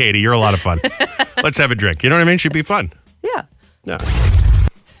like, Katy, you're a lot of fun. Let's have a drink. You know what I mean? She'd be fun. Yeah. Yeah.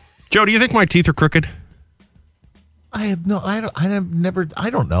 Joe, do you think my teeth are crooked? I don't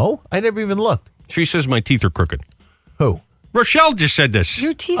know. I never even looked. She says my teeth are crooked. Who? Rochelle just said this.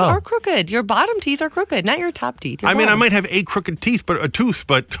 Your teeth are crooked. Your bottom teeth are crooked, not your top teeth. I mean, I might have a crooked teeth, but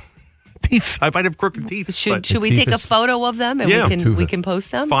teeth. I might have crooked teeth. Should we take a photo of them and we can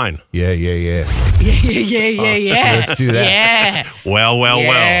post them? Fine. Yeah. Yeah. Let's do that. Yeah.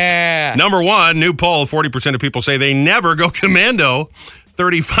 Well. Number 1, new poll, 40% of people say they never go commando.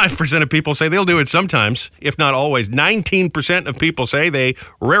 35% of people say they'll do it sometimes, if not always. 19% of people say they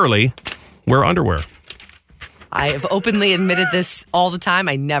rarely wear underwear. I have openly admitted this all the time.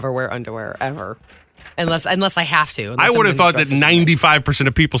 I never wear underwear, ever. Unless I have to. I would have thought that 95%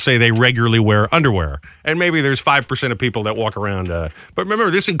 of people say they regularly wear underwear. And maybe there's 5% of people that walk around. But remember,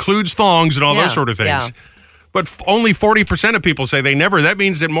 this includes thongs and all those sort of things. Yeah. But only 40% of people say they never. That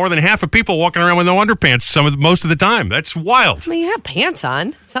means that more than half of people walking around with no underpants most of the time. That's wild. I mean, you have pants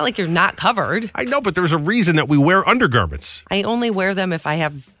on. It's not like you're not covered. I know, but there's a reason that we wear undergarments. I only wear them if I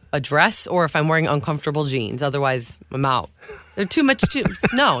have a dress or if I'm wearing uncomfortable jeans. Otherwise, I'm out. They're too much.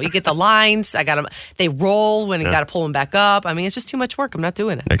 No, you get the lines. I got them. They roll when you got to pull them back up. I mean, it's just too much work. I'm not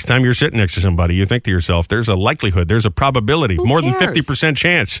doing it. Next time you're sitting next to somebody, you think to yourself, there's a likelihood, there's a probability, more than 50%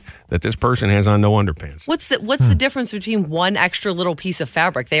 chance that this person has on no underpants. What's the difference between one extra little piece of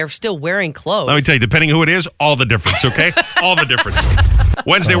fabric? They are still wearing clothes. Let me tell you, depending who it is, all the difference, okay? All the difference.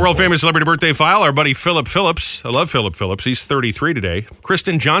 Wednesday, world-famous celebrity birthday file, our buddy Philip Phillips. I love Philip Phillips. He's 33 today.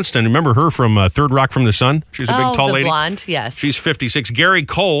 Kristen Johnston, remember her from Third Rock from the Sun? She's a big, tall lady. Blonde, yes. She's 56. Gary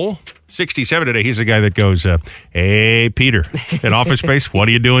Cole, 67 today. He's the guy that goes, hey, Peter, at Office Space, what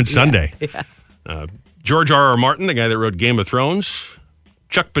are you doing Sunday? Yeah. George R.R. Martin, the guy that wrote Game of Thrones.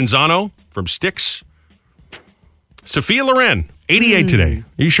 Chuck Penzano from Styx. Sophia Loren, 88 today.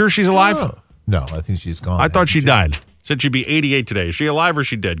 Are you sure she's alive? Oh. No, I think she's gone. I thought she died. Said she'd be 88 today. Is she alive or is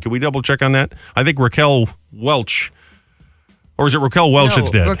she dead? Can we double check on that? I think Raquel Welch. Or is it Raquel Welch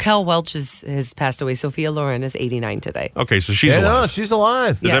that's dead? Raquel Welch has passed away. Sophia Loren is 89 today. Okay, so she's alive. No, she's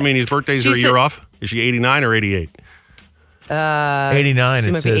alive. Does that mean his birthdays are a year off? Is she 89 or 88? 89.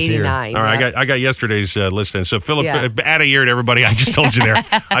 She might be 89. All right, I got yesterday's list in. So Philip, add a year to everybody. I just told you there.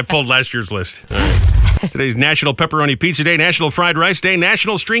 I pulled last year's list. All right. Today's National Pepperoni Pizza Day, National Fried Rice Day,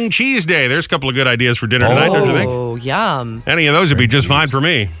 National String Cheese Day. There's a couple of good ideas for dinner tonight, don't you think? Oh, yum. Any of those would be just fine for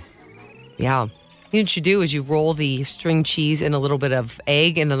me. Yeah. You know what you do is you roll the string cheese in a little bit of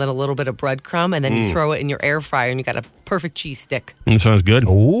egg and then a little bit of breadcrumb, and then you throw it in your air fryer, and you got a perfect cheese stick. That sounds good.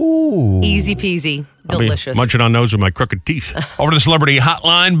 Ooh. Easy peasy. Delicious. Munching on those with my crooked teeth. Over to the Celebrity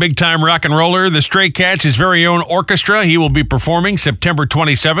Hotline, big-time rock and roller, the Stray Cats, his very own orchestra. He will be performing September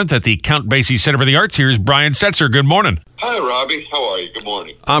 27th at the Count Basie Center for the Arts. Here's Brian Setzer. Good morning. Hi, Robbie. How are you? Good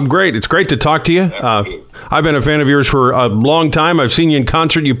morning. I'm great. It's great to talk to you. I've been a fan of yours for a long time. I've seen you in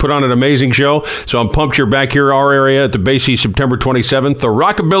concert. You put on an amazing show. So I'm pumped you're back here, our area, at the Basie September 27th. The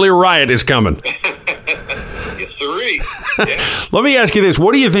Rockabilly Riot is coming. Yes, sirree. Yeah. Let me ask you this.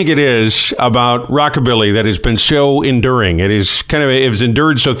 What do you think it is about rockabilly that has been so enduring? It has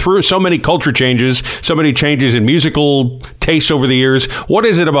endured through so many culture changes, so many changes in musical tastes over the years. What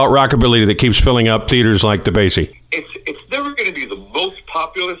is it about rockabilly that keeps filling up theaters like the Basie? It's never going to be the most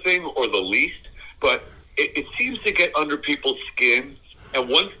popular thing or the least, but it seems to get under people's skin. And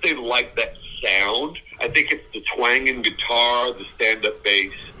once they like that sound, I think it's the twanging guitar, the stand-up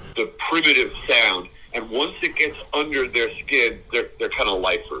bass, the primitive sound. And once it gets under their skin, they're kind of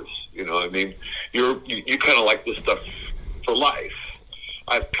lifers. You know what I mean? You kind of like this stuff for life.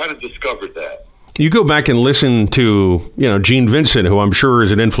 I've kind of discovered that. You go back and listen to, Gene Vincent, who I'm sure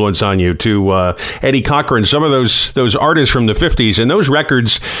is an influence on you, to Eddie Cochran, some of those artists from the 50s, and those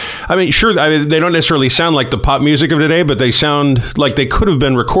records, they don't necessarily sound like the pop music of today, but they sound like they could have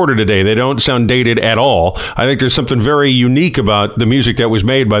been recorded today. They don't sound dated at all. I think there's something very unique about the music that was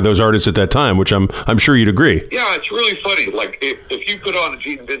made by those artists at that time, which I'm sure you'd agree. Yeah, it's really funny. Like, if you put on a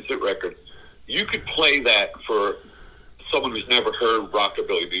Gene Vincent record, you could play that for someone who's never heard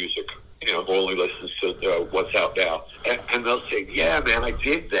rockabilly music. Who only listens to what's out now. And they'll say, yeah, man, I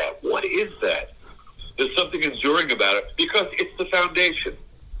did that. What is that? There's something enduring about it because it's the foundation,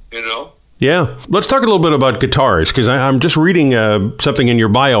 Yeah. Let's talk a little bit about guitars, because I'm just reading something in your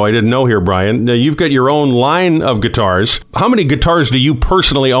bio I didn't know here, Brian. Now, you've got your own line of guitars. How many guitars do you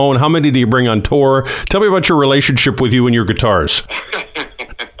personally own? How many do you bring on tour? Tell me about your relationship with you and your guitars.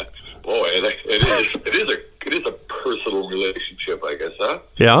 Boy, it is a personal relationship, I guess, huh?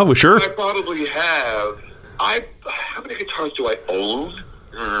 Yeah, well, sure. I probably have. How many guitars do I own?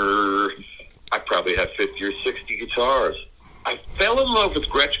 I probably have 50 or 60 guitars. I fell in love with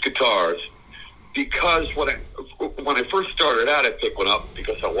Gretsch guitars because when I first started out, I picked one up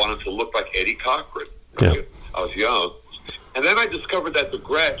because I wanted to look like Eddie Cochran. Yeah. I was young. And then I discovered that the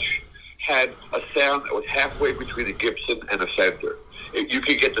Gretsch had a sound that was halfway between a Gibson and a Fender. You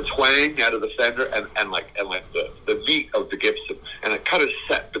could get the twang out of the Fender and the meat of the Gibson, and it kind of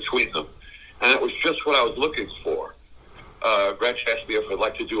set between them. And it was just what I was looking for. Gretsch asked me if I'd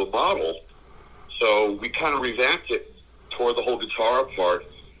like to do a model, so we kind of revamped it, tore the whole guitar apart.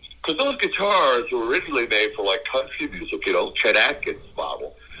 Because those guitars were originally made for like country music, Chet Atkins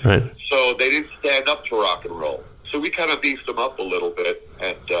model. Right. So they didn't stand up to rock and roll. So we kind of beefed them up a little bit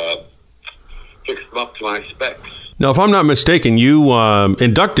and fixed them up to my specs. Now, if I'm not mistaken, you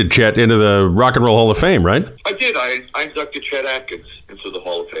inducted Chet into the Rock and Roll Hall of Fame, right? I did. I inducted Chet Atkins into the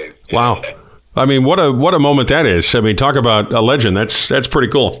Hall of Fame. Wow. I mean, what a moment that is. I mean, talk about a legend. That's pretty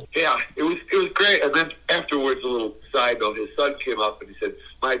cool. Yeah, it was great. And then afterwards, a little side note, his son came up and he said,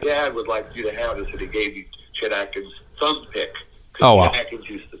 my dad would like you to have this, and he gave me Chet Atkins' thumb pick. Oh, wow. Chet Atkins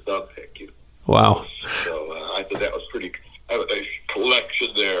used to thumb pick you. Wow. So I thought that was pretty, a collection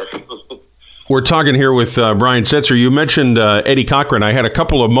there. We're talking here with Brian Setzer. You mentioned Eddie Cochran. I had a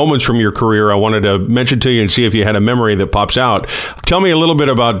couple of moments from your career I wanted to mention to you and see if you had a memory that pops out. Tell me a little bit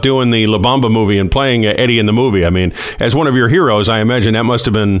about doing the La Bamba movie and playing Eddie in the movie. I mean, as one of your heroes, I imagine that must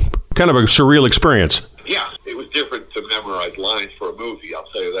have been kind of a surreal experience. Yeah, it was different to memorize lines for a movie, I'll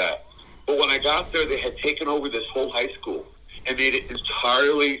tell you that. But when I got there, they had taken over this whole high school and made it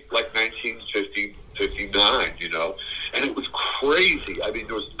entirely like 1959, you know? And it was crazy. I mean,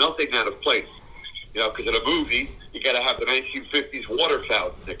 there was nothing out of place. You know, because in a movie, you got to have the 1950s water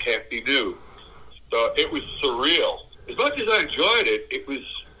fountain that can't be new. So it was surreal. As much as I enjoyed it, it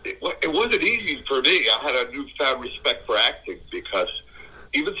wasn't easy for me. I had a newfound respect for acting because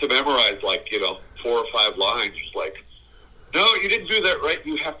even to memorize, like, 4 or 5 lines, just like, no, you didn't do that right.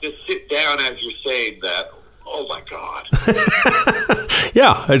 You have to sit down as you're saying that. Oh, my God.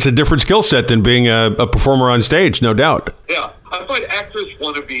 Yeah, it's a different skill set than being a performer on stage, no doubt. Yeah, I find actors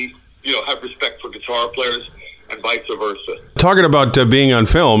want to be, have respect for guitar players and vice versa. Talking about being on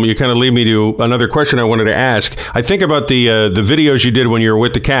film, you kind of lead me to another question I wanted to ask. I think about the videos you did when you were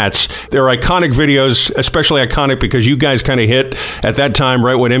with the Cats. They're iconic videos, especially iconic because you guys kind of hit at that time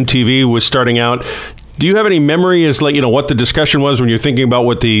right when MTV was starting out. Do you have any memory as what the discussion was when you're thinking about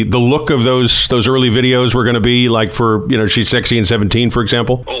what the look of those early videos were going to be like for, She's Sexy and 17, for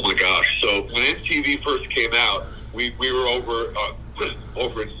example? Oh, my gosh. So when MTV first came out, we were over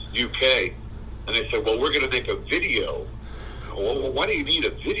in UK, and they said, well, we're going to make a video. Well, why do you need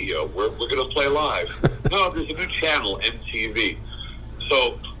a video? We're going to play live. No, there's a new channel, MTV.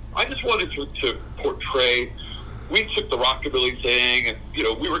 So I just wanted to portray. We took the rockabilly thing, and,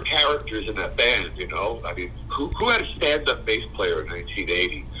 we were characters in that band, I mean, who had a stand-up bass player in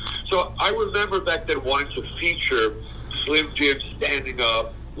 1980? So I remember back then wanting to feature Slim Jim standing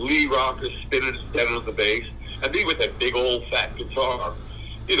up, Lee Rocker spinning and standing on the bass, and me with that big old fat guitar,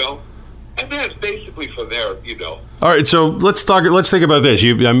 and then basically from there, All right, so let's think about this.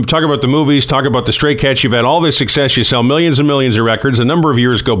 I'm talking about the movies, talk about the Stray Cats. You've had all this success. You sell millions and millions of records. A number of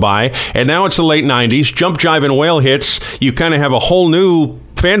years go by, and now it's the late 90s. Jump, Jive, and Wail hits. You kind of have a whole new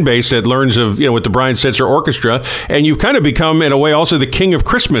fan base that learns of, with the Brian Setzer Orchestra, and you've kind of become, in a way, also the king of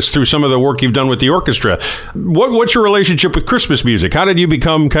Christmas through some of the work you've done with the orchestra. What's your relationship with Christmas music? How did you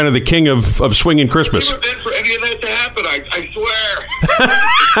become kind of the king of swinging Christmas? I never meant for any of that to happen, I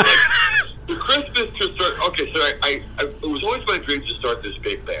swear. The Christmas to start. Okay, so it was always my dream to start this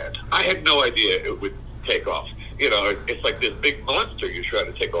big band. I had no idea it would take off. It's like this big monster you're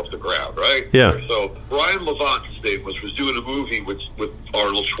trying to take off the ground, right? Yeah. So Brian Levant's name was doing a movie with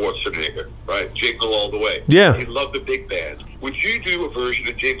Arnold Schwarzenegger, right? Jingle All the Way. Yeah. He loved the big band. Would you do a version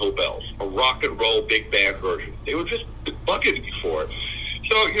of Jingle Bells, a rock and roll big band version? They were just bucketing me for it.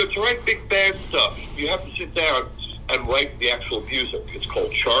 So to write big band stuff, you have to sit down and write the actual music. It's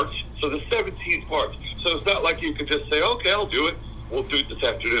called charts. So there's 17 parts. So it's not like you can just say, okay, I'll do it. We'll do it this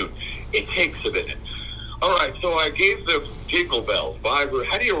afternoon. It takes a minute. All right, so I gave them Jingle Bells. How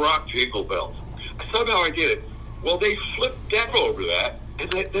do you rock Jingle Bells? Somehow I did it. Well, they flipped down over that,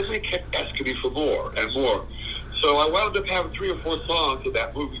 and then they kept asking me for more and more. So I wound up having 3 or 4 songs of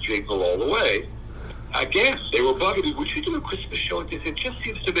that movie, Jingle All the Way. Again, they were bugging me, would you do a Christmas show? And it just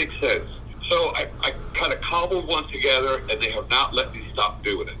seems to make sense. So I kind of cobbled one together, and they have not let me stop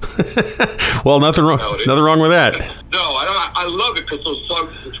doing it. Well, nothing wrong with that. No, I love it because those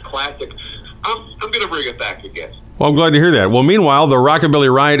songs are such classic. I'm going to bring it back again. Well, I'm glad to hear that. Well, meanwhile, the Rockabilly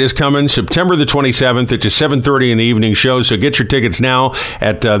Riot is coming September the 27th. It's a 7:30 in the evening show, so get your tickets now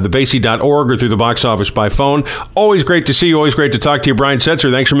at thebasie.org or through the box office by phone. Always great to see you. Always great to talk to you, Brian Setzer.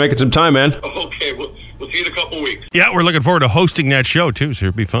 Thanks for making some time, man. Okay, we'll see you in a couple weeks. Yeah, we're looking forward to hosting that show, too, so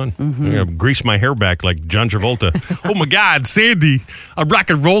it'll be fun. Mm-hmm. I'm going to grease my hair back like John Travolta. Oh, my God, Sandy, I'm rock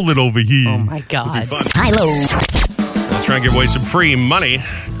and rolling over here. Oh, my God. Hello. Let's try and give away some free money.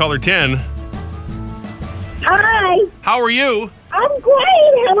 Caller 10. Hi. How are you? I'm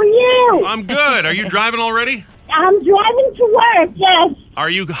great. How are you? I'm good. Are you driving already? I'm driving to work, yes.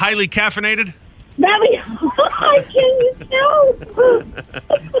 Are you highly caffeinated? Very hard, can you tell?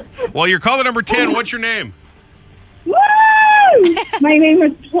 Well, you're caller number 10. What's your name? Woo! My name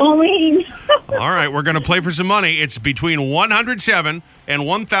is Pauline. All right, we're going to play for some money. It's between 107 and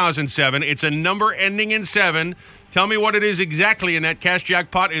 1007. It's a number ending in 7. Tell me what it is exactly, and that cash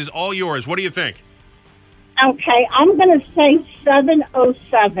jackpot is all yours. What do you think? Okay, I'm going to say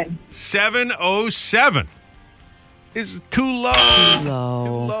 707. 707 is too low. Too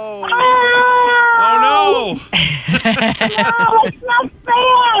low. Oh, no. No, it's not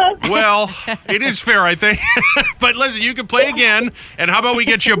fair. Well, it is fair, I think. But listen, you can play again. And how about we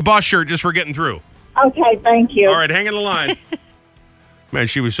get you a bus shirt just for getting through? Okay, thank you. All right, hang in the line. Man,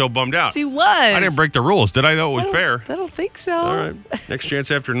 she was so bummed out. She was. I didn't break the rules. Did I know it was fair? I don't think so. All right. Next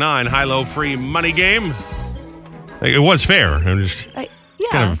chance after 9. High-low free money game. It was fair. I'm just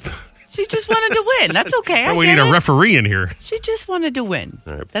kind of... She just wanted to win. That's okay. We need a referee in here. She just wanted to win.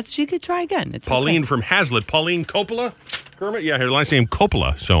 Right. She could try again. It's Pauline from Hazlitt. Pauline Coppola? Kermit? Yeah, her last name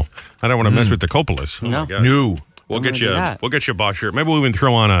Coppola. So I don't want to mess with the Coppolas. Oh, no. my God. No. We'll get you a boss shirt. Maybe we can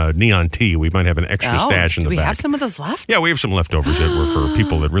throw on a neon tee. We might have an extra stash in the back. Do we have some of those left? Yeah, we have some leftovers that were for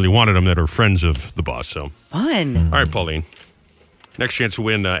people that really wanted them that are friends of the boss. So fun. All right, Pauline. Next chance to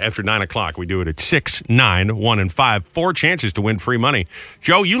win after 9 o'clock. We do it at 6, 9, 1, and 5. 4 chances to win free money.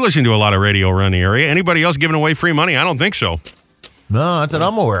 Joe, you listen to a lot of radio around the area. Anybody else giving away free money? I don't think so. No, not that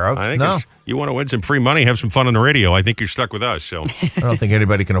I'm aware of. I think if you want to win some free money, have some fun on the radio. I think you're stuck with us. So I don't think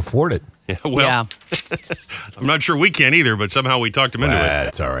anybody can afford it. Yeah, I'm not sure we can either, but somehow we talked him into it.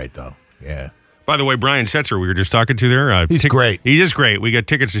 That's all right, though. Yeah. By the way, Brian Setzer, we were just talking to there. He's great. He is great. We got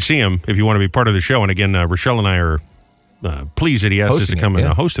tickets to see him if you want to be part of the show. And again, Rochelle and I are pleased that he asked us to come and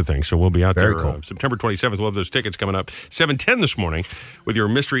host a thing. So we'll be out there September 27th. We'll have those tickets coming up 7:10 this morning with your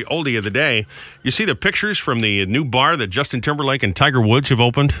mystery oldie of the day. You see the pictures from the new bar that Justin Timberlake and Tiger Woods have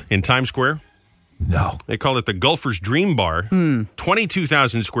opened in Times Square? No. They call it the Golfer's Dream Bar.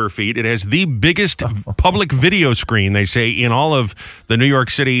 22,000 square feet. It has the biggest public video screen, they say, in all of the New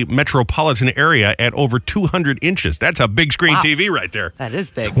York City metropolitan area at over 200 inches. That's a big screen TV right there. That is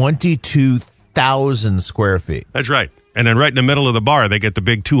big. 22,000 square feet. That's right. And then right in the middle of the bar, they get the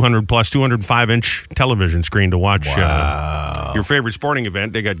big 205-inch television screen to watch your favorite sporting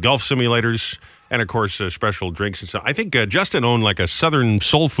event. They got golf simulators and, of course, special drinks and stuff. I think Justin owned like a Southern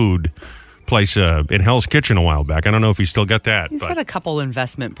soul food place in Hell's Kitchen a while back. I don't know if he's still got that. He's got a couple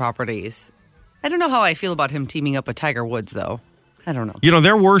investment properties. I don't know how I feel about him teaming up with Tiger Woods, though. I don't know. You know,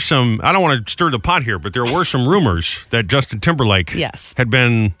 there were some, I don't want to stir the pot here, but there were some rumors that Justin Timberlake had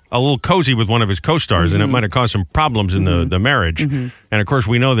been a little cozy with one of his co-stars, and it might have caused some problems in the marriage. And, of course,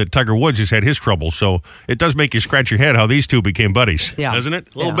 we know that Tiger Woods has had his trouble, so it does make you scratch your head how these two became buddies, doesn't it?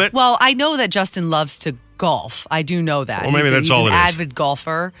 A little bit? Well, I know that Justin loves to golf. I do know that. Well, maybe that's all it is. He's an avid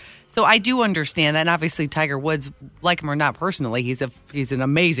golfer. So I do understand that. And obviously, Tiger Woods, like him or not personally, he's an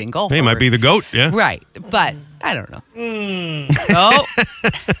amazing golfer. He might be the GOAT, yeah. Right. But I don't know.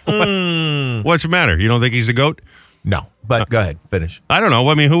 What's the matter? You don't think he's the GOAT? No. But go ahead. Finish. I don't know.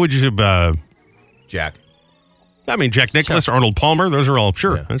 I mean, who would you say? Jack. I mean, Jack Nicklaus, Arnold Palmer. Those are all,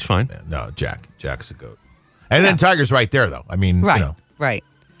 that's fine. Yeah, no, Jack. Jack's the GOAT. And then Tiger's right there, though. I mean, right. You know. Right.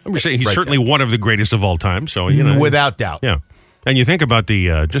 I'm just saying he's certainly one of the greatest of all time. So, you know. Without doubt. Yeah. And you think about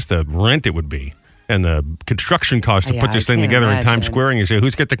the just the rent it would be and the construction cost to put this thing together in Times Square, and you say,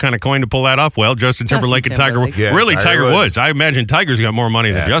 who's got the kind of coin to pull that off? Well, Justin Timberlake and Tiger Woods. Yeah, really, Tiger Woods. I imagine Tiger's got more money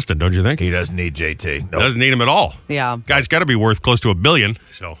than Justin, don't you think? He doesn't need JT. Nope. Doesn't need him at all. Yeah. Guy's got to be worth close to $1 billion.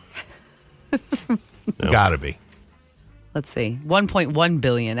 So. Got to be. Let's see. $1.1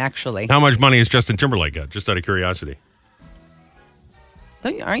 billion, actually. How much money has Justin Timberlake got, just out of curiosity?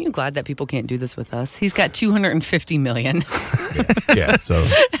 Aren't you glad that people can't do this with us? He's got $250 million. Yeah. So,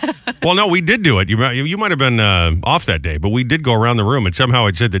 well, no, we did do it. You might have been off that day, but we did go around the room, and somehow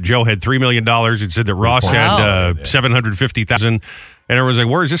it said that Joe had $3 million. It said that Ross had $750,000, and everyone's like,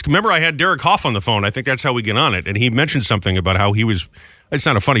 "Where is this?" Remember, I had Derek Hoff on the phone. I think that's how we get on it, and he mentioned something about how he was. It's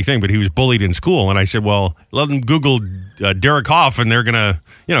not a funny thing, but he was bullied in school. And I said, well, let them Google Derek Hoff, and they're going to,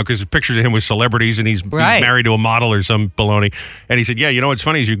 because pictures of him with celebrities, and he's married to a model or some baloney. And he said, yeah, what's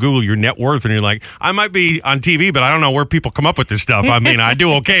funny is you Google your net worth, and you're like, I might be on TV, but I don't know where people come up with this stuff. I mean, I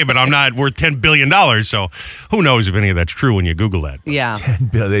do okay, but I'm not worth $10 billion. So who knows if any of that's true when you Google that. Yeah.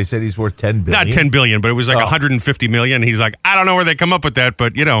 They said he's worth $10 billion. Not $10 billion, but it was like $150 million. He's like, I don't know where they come up with that,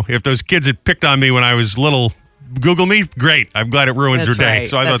 but, if those kids had picked on me when I was little, Google me, great. I'm glad it ruins your day.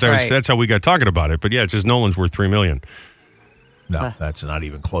 So I thought that's how we got talking about it. But yeah, it says Nolan's worth $3 million. No, that's not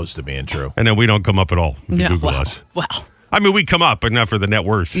even close to being true. And then we don't come up at all if you Google us. Well, I mean, we come up, but not for the net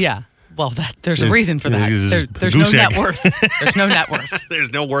worth. Yeah. Well, there's a reason for that. There's no net worth. There's no net worth.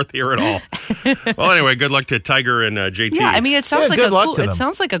 There's no worth here at all. Well, anyway, good luck to Tiger and JT. Yeah, I mean, it sounds like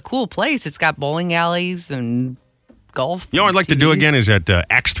a cool place. It's got bowling alleys and golf. I'd like to do again is at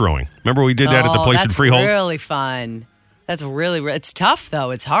axe throwing. Remember we did that at the place in Freehold? That's really fun. That's really, it's tough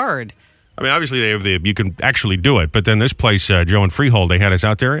though. It's hard. I mean, obviously you can actually do it, but then this place, Joe and Freehold, they had us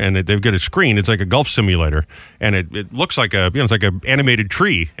out there, and they've got a screen. It's like a golf simulator, and it looks like it's like an animated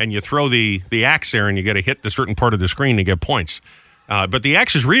tree, and you throw the axe there, and you got to hit the certain part of the screen to get points. But the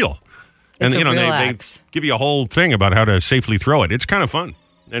axe is real, and they give you a whole thing about how to safely throw it. It's kind of fun,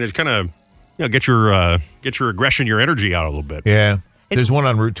 and it's kind of get your aggression, your energy out a little bit. Yeah. There's one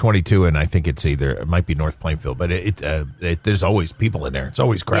on Route 22, and I think it might be North Plainfield, but there's always people in there. It's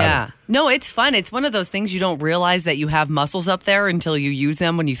always crowded. Yeah. No, it's fun. It's one of those things you don't realize that you have muscles up there until you use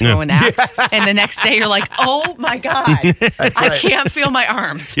them when you throw an axe. And the next day you're like, oh my God, I can't feel my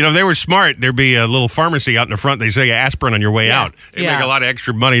arms. If they were smart, there'd be a little pharmacy out in the front. They say aspirin on your way out. They make a lot of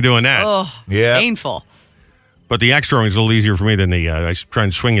extra money doing that. Oh, painful. But the axe throwing is a little easier for me than I try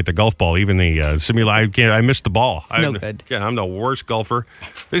and swing at the golf ball. Even the simulator, I missed the ball. No good. Again, I'm the worst golfer.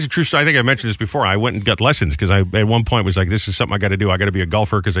 This is true. I think I mentioned this before. I went and got lessons because I at one point was like, this is something I got to do. I got to be a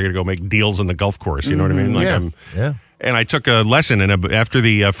golfer because I got to go make deals on the golf course. You know what I mean? Yeah. And I took a lesson, and after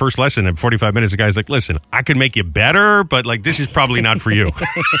the first lesson, in 45 minutes, the guy's like, listen, I can make you better, but this is probably not for you.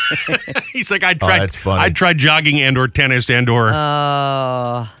 He's like, I'd try jogging and or tennis and or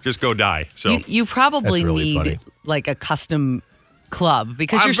just go die. So you probably really need like a custom club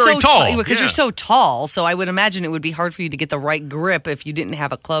because you're very so tall. You're so tall. So I would imagine it would be hard for you to get the right grip if you didn't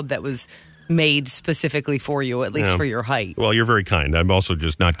have a club that was made specifically for you, at least for your height. Well, you're very kind. I'm also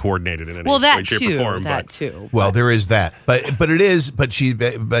just not coordinated in any way, shape, or form. That too. Well, there is that, but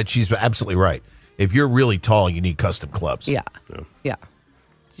she's absolutely right. If you're really tall, you need custom clubs. Yeah. You're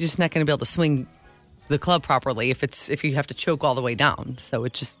just not going to be able to swing the club properly if you have to choke all the way down. So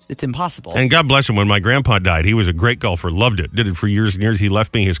it's impossible. And God bless him. When my grandpa died, he was a great golfer. Loved it. Did it for years and years. He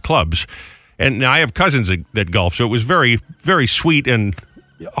left me his clubs, and now I have cousins that golf. So it was very, very sweet and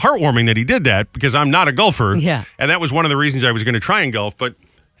heartwarming that he did that because I'm not a golfer. Yeah. And that was one of the reasons I was going to try and golf. But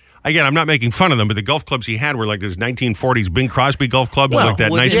again, I'm not making fun of them, but the golf clubs he had were like those 1940s Bing Crosby golf clubs, like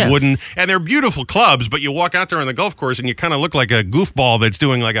that nice wooden. And they're beautiful clubs, but you walk out there on the golf course and you kind of look like a goofball that's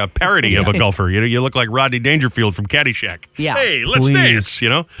doing like a parody of a golfer. You look like Rodney Dangerfield from Caddyshack. Yeah. Hey, let's dance,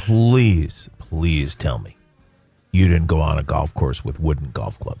 Please tell me you didn't go on a golf course with wooden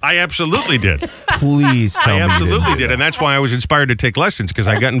golf clubs. I absolutely did. Please tell me. I absolutely did. And that's why I was inspired to take lessons because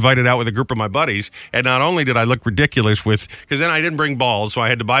I got invited out with a group of my buddies. And not only did I look ridiculous because then I didn't bring balls, so I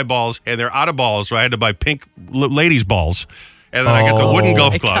had to buy balls, and they're out of balls, so I had to buy pink ladies' balls. And then I got the wooden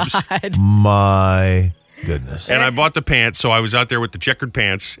golf clubs. My goodness. And I bought the pants, so I was out there with the checkered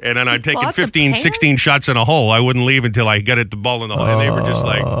pants. And then I'd taken 15, 16 shots in a hole. I wouldn't leave until I got the ball in the hole. And they were just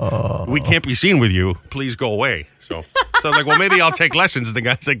like, we can't be seen with you. Please go away. So I'm like, well, maybe I'll take lessons. And the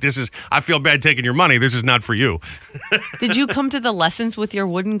guy's like, I feel bad taking your money. This is not for you. Did you come to the lessons with your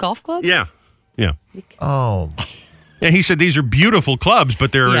wooden golf clubs? Yeah. Oh. And he said these are beautiful clubs,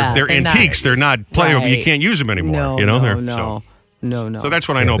 but they're antiques. They're not playable. You can't use them anymore. No. So that's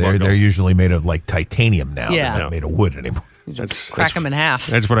what I know about golf. They're usually made of like titanium now. They're not made of wood anymore. Crack them in half.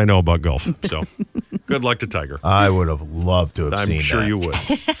 That's what I know about golf. So good luck to Tiger. I would have loved to have seen that. I'm sure you would.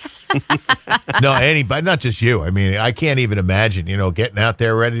 No, anybody, not just you. I mean, I can't even imagine, getting out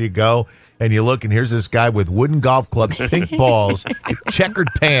there ready to go. And you look, and here's this guy with wooden golf clubs, pink balls, checkered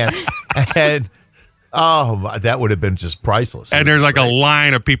pants, and that would have been just priceless. And there's like a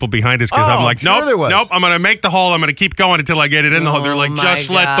line of people behind us because I'm like, nope, I'm going to make the hole. I'm going to keep going until I get it in the hole. They're like, just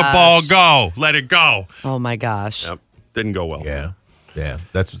let the ball go. Let it go. Oh, my gosh. Yep. Didn't go well. Yeah.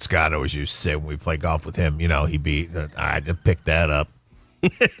 That's what Scott always used to say when we play golf with him. He'd be, all right, pick that up.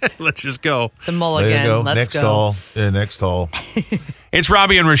 Let's just go. It's a mulligan. Let's next hole. Next hole. It's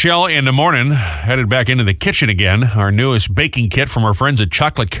Robby and Rochelle in the morning, headed back into the kitchen again. Our newest baking kit from our friends at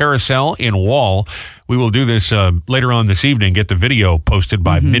Chocolate Carousel in Wall. We will do this later on this evening, get the video posted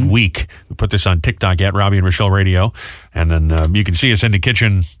by midweek. We put this on TikTok at Robby and Rochelle Radio. And then you can see us in the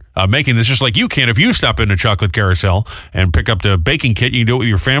kitchen making this just like you can if you stop into Chocolate Carousel and pick up the baking kit. You can do it with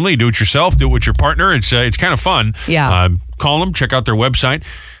your family, do it yourself, do it with your partner. It's kind of fun. Yeah. Call them, check out their website.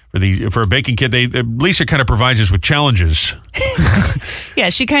 For a baking kit, Lisa kind of provides us with challenges. Yeah,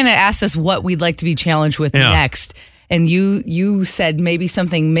 she kind of asked us what we'd like to be challenged with next. And you said maybe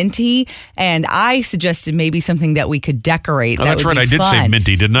something minty, and I suggested maybe something that we could decorate. Oh, that's right. I did say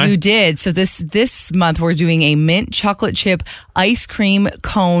minty, didn't I? You did. So this month we're doing a mint chocolate chip ice cream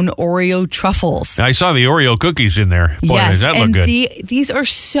cone Oreo truffles. I saw the Oreo cookies in there. Boy, yes, does that look good. These are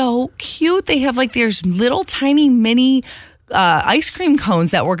so cute. They have there's little tiny mini ice cream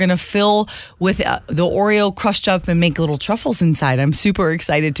cones that we're going to fill with the Oreo crushed up and make little truffles inside. I'm super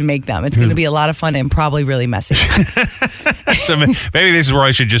excited to make them. It's going to be a lot of fun and probably really messy. So maybe this is where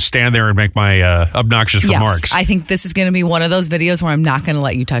I should just stand there and make my obnoxious remarks. I think this is going to be one of those videos where I'm not going to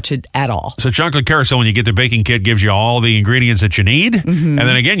let you touch it at all. So Chocolate Carousel, when you get the baking kit, gives you all the ingredients that you need. And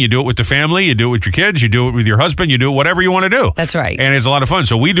then again, you do it with the family, you do it with your kids, you do it with your husband, you do it whatever you want to do. That's right. And it's a lot of fun.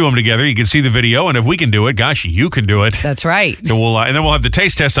 So we do them together. You can see the video. And if we can do it, gosh, you can do it. That's right. right. So and then we'll have the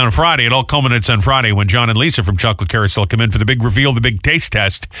taste test on Friday. It all culminates on Friday when John and Lisa from Chocolate Carousel come in for the big reveal, the big taste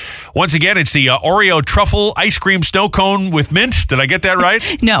test. Once again, it's the Oreo truffle ice cream snow cone with mint. Did I get that right?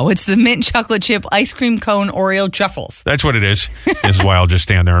 No, it's the mint chocolate chip ice cream cone Oreo truffles. That's what it is. This is why I'll just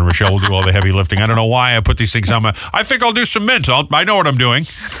stand there and Rochelle will do all the heavy lifting. I don't know why I put these things on I think I'll do some mint. I know what I'm doing.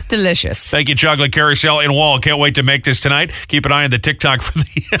 It's delicious. Thank you, Chocolate Carousel in Wall. Can't wait to make this tonight. Keep an eye on the TikTok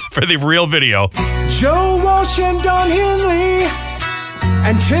for the real video. Joe Walsh and Don Henley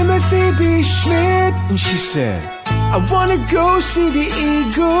and Timothy B. Schmidt. And she said, I want to go see the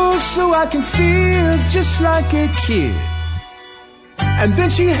Eagles so I can feel just like a kid. And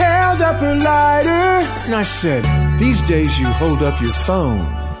then she held up her lighter and I said, these days you hold up your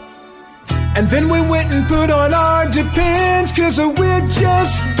phone. And then we went and put on our Depends, cause we're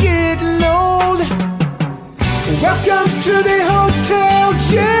just getting old. Welcome to the Hotel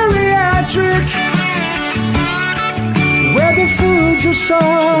Geriatric, where the foods are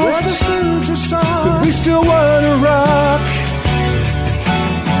soft, but we still wanna rock.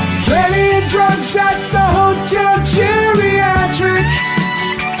 Plenty of drugs at the Hotel Geriatric,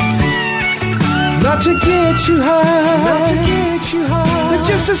 not to get you high, but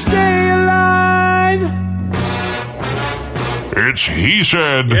just to stay alive. It's He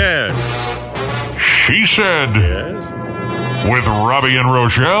Said. Yes. She Said. Yes. With Robby and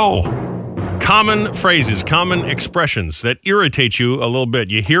Rochelle. Common phrases, common expressions that irritate you a little bit.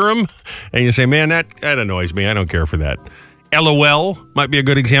 You hear them and you say, man, that annoys me. I don't care for that. LOL might be a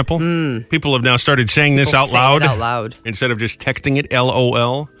good example. People have now started saying this out loud instead of just texting it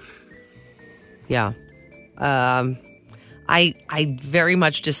LOL. Yeah. I very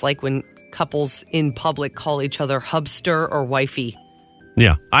much dislike when couples in public call each other hubster or wifey.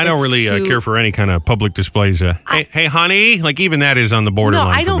 Yeah, I don't really care for any kind of public displays. Hey, honey, like even that is on the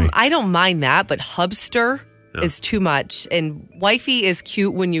borderline for me. I don't mind that, but hubster is too much. And wifey is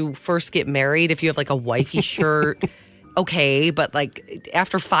cute when you first get married. If you have like a wifey shirt, okay, but like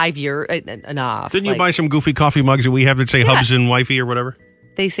after 5 years, enough. Didn't you buy some goofy coffee mugs that we have that say hubs and wifey or whatever?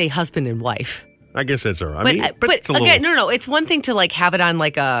 They say husband and wife. I guess that's all right. But it's a again, no. It's one thing to like have it on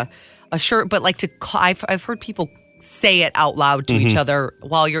like a shirt, but like I've heard people say it out loud to each other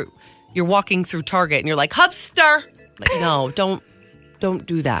while you're walking through Target and you're like, hubster. Like, no, don't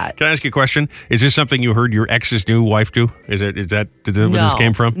do that. Can I ask you a question? Is this something you heard your ex's new wife do? Is that where this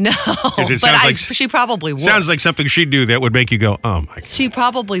came from? No, but she probably would. Sounds like something she'd do that would make you go, oh my God. She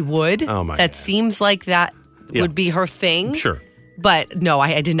probably would. Oh my That God. seems like that would be her thing. Sure. But no,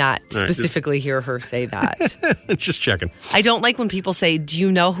 I did not specifically hear her say that. Just checking. I don't like when people say, do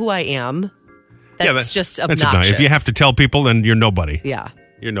you know who I am? That's just obnoxious. That's if you have to tell people, then you're nobody. Yeah.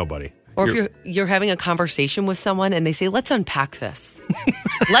 You're nobody. Or if you're having a conversation with someone and they say, let's unpack this.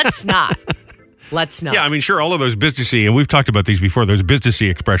 Let's not. Yeah, I mean, sure, all of those businessy, and we've talked about these before, those businessy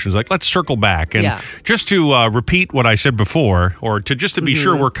expressions, like let's circle back. And just to repeat what I said before, or to be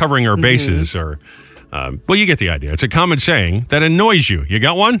sure we're covering our bases, or... well, you get the idea. It's a common saying that annoys you. You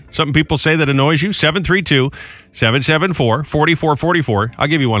got one? Something people say that annoys you? 732-774-4444. I'll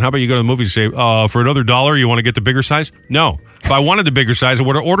give you one. How about you go to the movies and say, for another $1, you want to get the bigger size? No. If I wanted the bigger size, I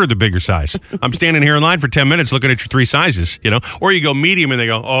would have ordered the bigger size. I'm standing here in line for 10 minutes looking at your 3 sizes, Or you go medium and they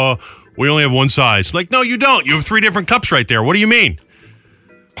go, we only have one size. Like, no, you don't. You have 3 different cups right there. What do you mean?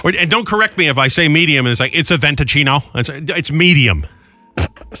 And don't correct me if I say medium and it's like, it's a Ventacino. It's medium.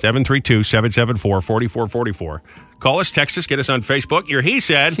 732-774-4444. Call us, text us, get us on Facebook. He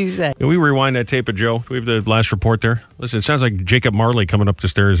Said. She Said. Can we rewind that tape of Joe? Do we have the last report there? Listen, it sounds like Jacob Marley coming up the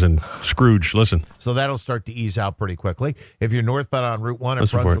stairs and Scrooge. Listen. So that'll start to ease out pretty quickly. If you're northbound on Route 1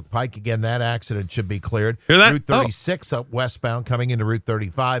 at Brunswick Pike, again, that accident should be cleared. Hear that? Route 36 up westbound coming into Route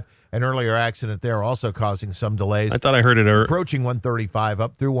 35. An earlier accident there also causing some delays. I thought I heard it. Approaching 135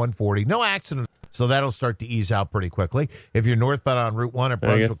 up through 140. No accident. So that'll start to ease out pretty quickly. If you're northbound on Route 1 at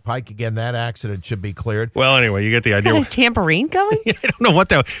Brunswick Pike, again, that accident should be cleared. Well, anyway, you get the idea. Is that a tambourine going? I don't know what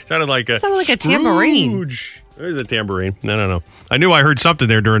that sounded like. A tambourine. There's a tambourine. No. I knew I heard something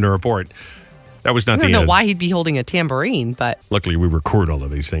there during the report. That was not the end. I don't know why he'd be holding a tambourine, but... Luckily, we record all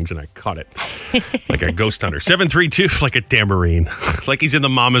of these things, and I caught it like a ghost hunter. 732, like a tambourine. Like he's in the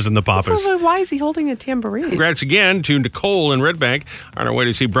Mamas and the Papas. Why is he holding a tambourine? Congrats again to Nicole in Red Bank on our way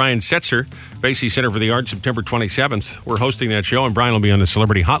to see Brian Setzer, Basie Center for the Arts, September 27th. We're hosting that show, and Brian will be on the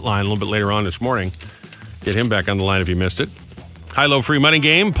Celebrity Hotline a little bit later on this morning. Get him back on the line if you missed it. High-low free money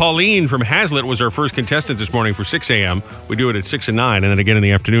game. Pauline from Hazlitt was our first contestant this morning for 6 a.m. We do it at 6 and 9, and then again in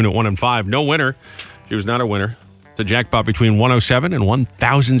the afternoon at 1 and 5. No winner. She was not a winner. It's a jackpot between 107 and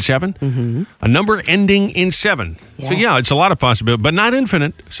 1007. Mm-hmm. A number ending in 7. Yes. So, yeah, it's a lot of possibility, but not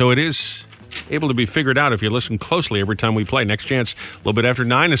infinite. So it is able to be figured out if you listen closely every time we play. Next chance, a little bit after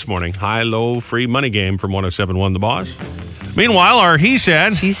 9 this morning. High-low free money game from 107.1 The Boss. Meanwhile, our He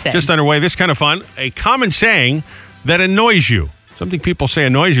Said, just underway. This kind of fun. A common saying that annoys you. Something people say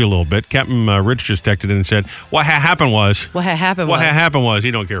annoys you a little bit. Captain Rich just texted in and said, what happened was. What happened was. He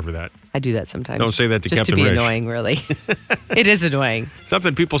don't care for that. I do that sometimes. Don't say that to just Captain Rich. Rich. Just to be annoying, really. It is annoying.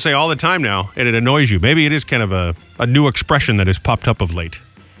 Something people say all the time now, and it annoys you. Maybe it is kind of a new expression that has popped up of late.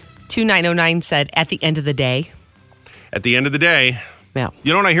 2909 said, at the end of the day. At the end of the day. Yeah.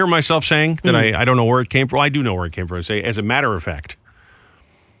 You know what I hear myself saying? That I don't know where it came from? Well, I do know where it came from. I say, as a matter of fact.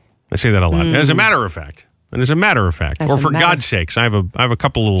 I say that a lot. As a matter of fact. And as a matter of fact. Or for God's sakes. I have a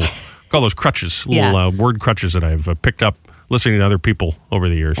couple little, call those crutches, little word crutches that I've picked up listening to other people over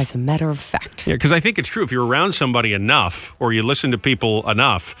the years. As a matter of fact. Yeah, because I think it's true. If you're around somebody enough or you listen to people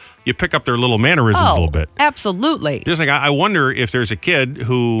enough, you pick up their little mannerisms a little bit. Absolutely. Just like I wonder if there's a kid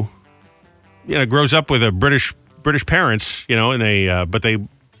who, grows up with a British parents, and but they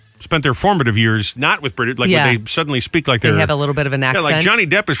spent their formative years not with British, when they suddenly speak like they have a little bit of an accent. Yeah, like Johnny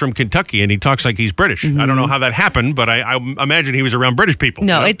Depp is from Kentucky and he talks like he's British. I don't know how that happened, but I imagine he was around British people.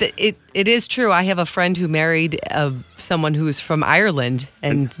 No, it is true. I have a friend who married someone who's from Ireland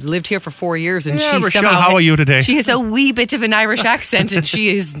and lived here for 4 years, and she Rochelle, somehow how are you today? She has a wee bit of an Irish accent, and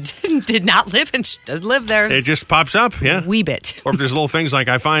did not live and she does live there. It just pops up, yeah, wee bit. Or if there's little things like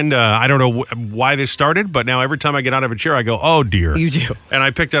I find I don't know why this started, but now every time I get out of a chair, I go, oh dear, you do, and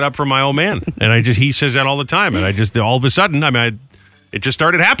I picked that up from my old man, and he says that all the time, and I just all of a sudden, it just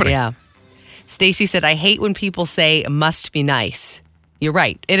started happening. Yeah. Stacy said, I hate when people say must be nice. You're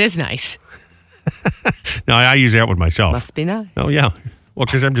right. It is nice. No, I use that with myself. Must be nice. Oh, yeah. Well,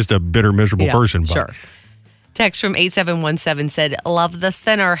 because I'm just a bitter, miserable person. But. Sure. Text from 8717 said, love the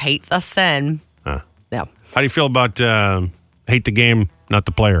sinner, hate the sin. Huh. Yeah. How do you feel about hate the game, not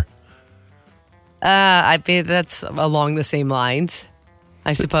the player? I mean, that's along the same lines,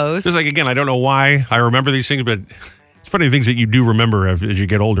 I suppose. Just like, again, I don't know why I remember these things, but it's funny things that you do remember as you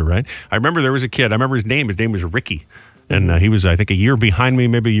get older, right? I remember there was a kid. I remember his name. His name was Ricky. And he was, I think, a year behind me,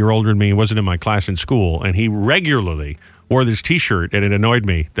 maybe a year older than me. He wasn't in my class in school. And he regularly wore this T-shirt, and it annoyed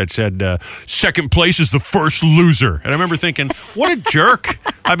me, that said, second place is the first loser. And I remember thinking, what a jerk.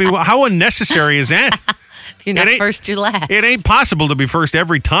 I mean, how unnecessary is that? If you're not first, you're last. It ain't possible to be first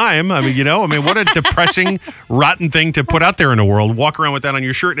every time. I mean, what a depressing, rotten thing to put out there in the world. Walk around with that on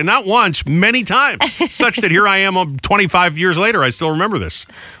your shirt. And not once, many times. Such that here I am 25 years later, I still remember this.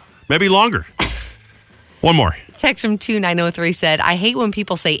 Maybe longer. One more. Text from 2903 said, I hate when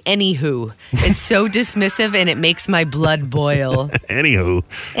people say anywho. It's so dismissive and it makes my blood boil. Anywho.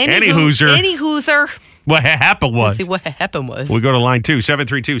 Anywhooser. Anywhooser. What happened was. Let's see what happened was. We go to line 2,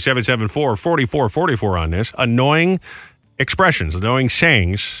 732-774-4444 on this. Annoying expressions, annoying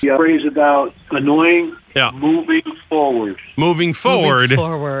sayings. Yeah, phrase about annoying. Yeah. Moving forward. Moving forward.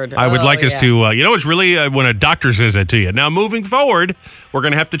 I would like us to, it's really when a doctor says that to you. Now, moving forward, we're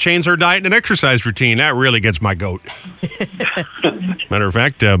going to have to change our diet and exercise routine. That really gets my goat. Matter of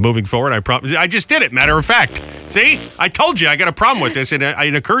fact, moving forward, I just did it. Matter of fact. See? I told you I got a problem with this, and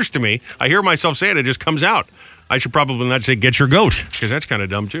it occurs to me. I hear myself say it. It just comes out. I should probably not say get your goat, because that's kind of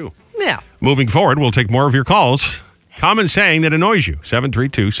dumb, too. Yeah. Moving forward, we'll take more of your calls. Common saying that annoys you.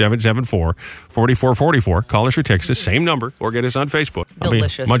 732-774-4444. Call us or text us. Same number. Or get us on Facebook.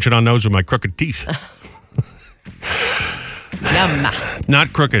 Delicious. I'll be munching on those with my crooked teeth. Yum.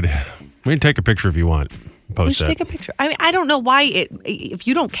 Not crooked. We can take a picture if you want. Post that. Take a picture. I mean, I don't know why if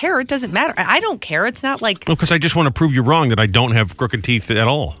you don't care, it doesn't matter. I don't care. It's not like... Well, because I just want to prove you wrong that I don't have crooked teeth at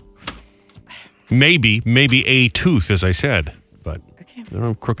all. Maybe a tooth, as I said. But I don't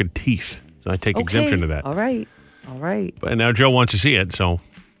have crooked teeth. So I take exemption to that. All right. And now Joe wants to see it, so...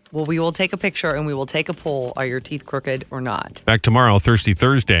 Well, we will take a picture and we will take a poll. Are your teeth crooked or not? Back tomorrow, Thirsty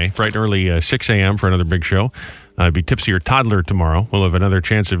Thursday, bright and early 6 a.m. for another big show. Be Tipsy or Toddler tomorrow. We'll have another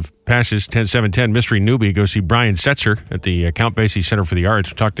chance of passes. 10-7-10 Mystery Newbie. Go see Brian Setzer at the Count Basie Center for the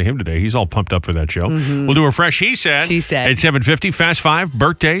Arts. Talk to him today. He's all pumped up for that show. Mm-hmm. We'll do a fresh He Said. She Said. At 7:50, Fast Five,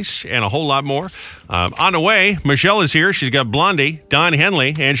 birthdays, and a whole lot more. On the way, Michelle is here. She's got Blondie, Don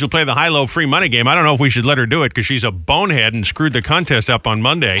Henley, and she'll play the high-low free money game. I don't know if we should let her do it because she's a bonehead and screwed the contest up on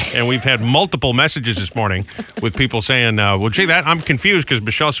Monday. And we've had multiple messages this morning with people saying, well, gee, I'm confused because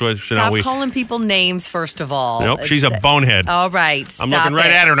Michelle said, Stop calling people names, first of all. Nope, she's a bonehead. All right, I'm looking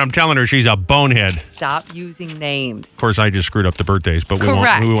right at her and I'm telling her she's a bonehead. Stop using names. Of course, I just screwed up the birthdays, but we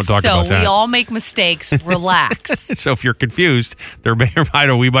won't talk about that. So we all make mistakes. Relax. So if you're confused,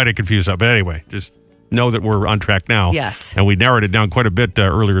 we might have confused up. But anyway, just know that we're on track now. Yes. And we narrowed it down quite a bit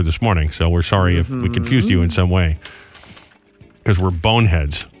earlier this morning. So we're sorry if we confused you in some way because we're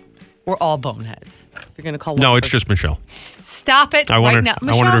boneheads. We're all boneheads. If you're going to call No, it's just Michelle. Stop it I want right now.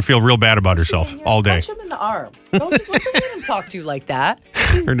 I wanted her to feel real bad about herself all day. Punch him in the arm. Don't let him talk to you like that.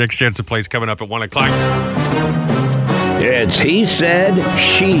 Her next chance to play is coming up at 1 o'clock. It's He Said,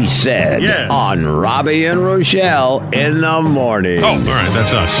 She Said on Robby and Rochelle in the morning. Oh, all right.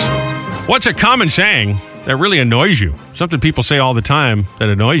 That's us. What's a common saying that really annoys you? Something people say all the time that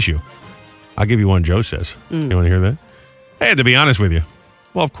annoys you. I'll give you one Joe says. You want to hear that? I had to be honest with you.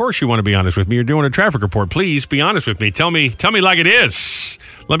 Well, of course you want to be honest with me. You're doing a traffic report. Please be honest with me. Tell me like it is.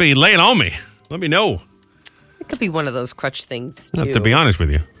 Let me lay it on me. Let me know. It could be one of those crutch things, too. I have to be honest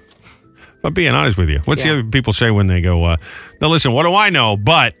with you. I'm being honest with you. What's the other people say when they go, now listen, what do I know,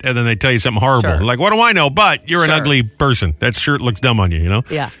 but, and then they tell you something horrible. Sure. Like, what do I know, but you're an ugly person. That shirt looks dumb on you, you know?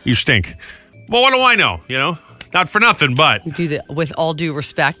 Yeah. You stink. Well, what do I know, you know? Not for nothing, but. You do that with all due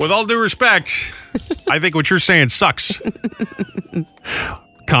respect. With all due respect, I think what you're saying sucks.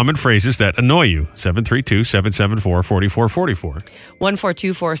 Common phrases that annoy you. 732-774-4444.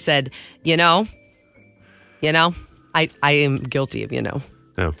 1424 said, you know, I am guilty of, Yeah.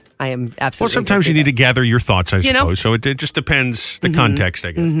 I am absolutely. Well, sometimes you need to gather your thoughts, I suppose. So it just depends the context,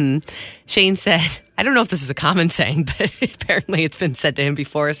 I guess. Mm-hmm. Shane said, I don't know if this is a common saying, but apparently it's been said to him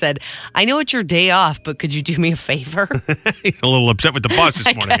before, said, I know it's your day off, but could you do me a favor? He's a little upset with the boss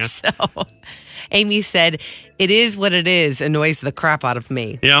this morning. Guess so. Amy said, it is what it is, annoys the crap out of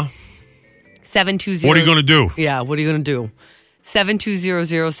me. Yeah. 720. What are you going to do? Yeah, what are you going to do?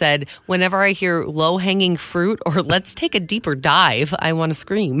 7200 said, whenever I hear low-hanging fruit or let's take a deeper dive, I want to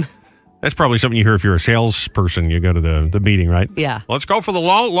scream. That's probably something you hear if you're a salesperson. You go to the meeting, right? Yeah. Let's go for the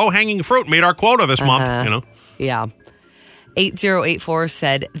low-hanging fruit. Meet our quota this month, you know? Yeah. 8084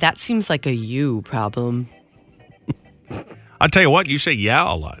 said, that seems like a you problem. I'll tell you what, you say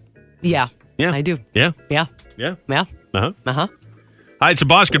yeah a lot. Yeah. Yeah. I do. Yeah. Yeah. Yeah. Yeah. Uh-huh. Uh-huh. Hi, it's the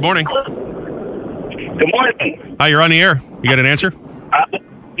boss. Good morning. Good morning. Hi, you're on the air. You got an answer?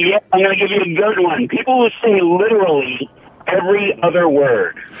 Yeah, I'm going to give you a good one. People will say literally every other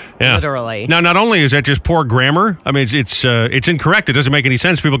word. Yeah. Literally. Now, not only is that just poor grammar, I mean, it's incorrect. It doesn't make any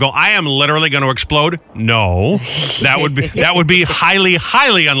sense. People go, I am literally going to explode. No. That would be highly,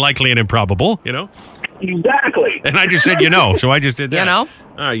 highly unlikely and improbable, you know? Exactly. And I just said, so I just did that. You know?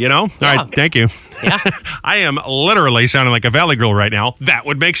 All right, thank you. Yeah. I am literally sounding like a Valley Girl right now. That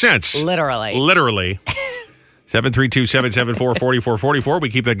would make sense. Literally. 732-774-4444. We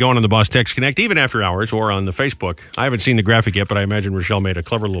keep that going on the Boss Text Connect, even after hours or on the Facebook. I haven't seen the graphic yet, but I imagine Rochelle made a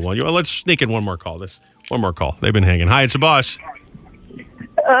clever little one. Well, let's sneak in one more call. One more call. They've been hanging. Hi, it's the boss.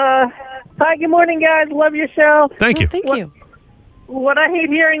 Hi, good morning, guys. Love your show. Thank you. Thank you. What I hate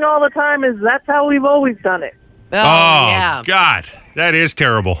hearing all the time is that's how we've always done it. Oh, yeah. God. That is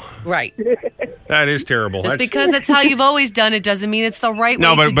terrible. Right. That is terrible. Just because it's how you've always done it doesn't mean it's the right way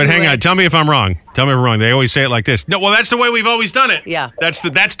to do it. No, but hang on. Tell me if I'm wrong. They always say it like this. No, well, that's the way we've always done it. Yeah. That's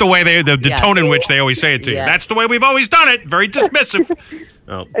the way the tone in which they always say it to you. Yes. That's the way we've always done it. Very dismissive.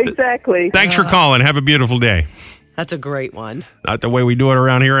 Exactly. Thanks for calling. Have a beautiful day. That's a great one. Not the way we do it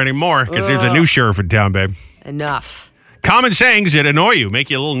around here anymore because there's a new sheriff in town, babe. Enough. Common sayings that annoy you,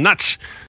 make you a little nuts.